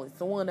 We're allowing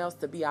someone else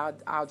to be our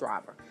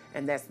driver.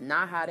 And that's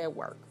not how that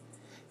works.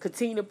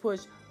 Continue to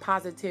push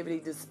positivity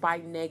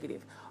despite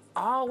negative.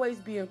 Always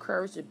be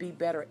encouraged to be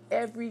better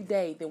every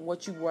day than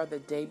what you were the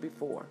day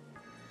before.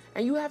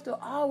 And you have to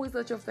always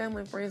let your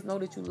family and friends know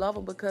that you love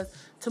them, because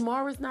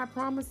tomorrow is not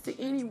promised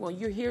to anyone.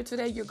 You're here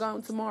today, you're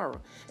gone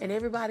tomorrow. And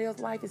everybody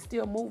else's life is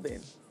still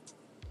moving.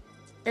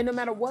 And no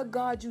matter what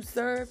God you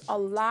serve,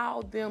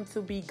 allow them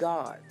to be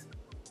God.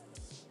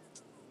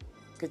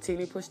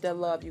 Continue to push that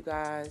love, you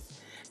guys.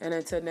 And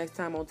until next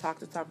time on Talk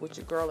to Talk with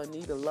your girl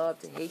Anita Love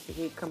to Hate to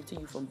Hate, come to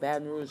you from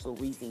Baton Rouge,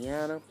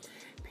 Louisiana.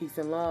 Peace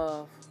and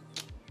love.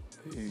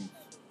 Peace.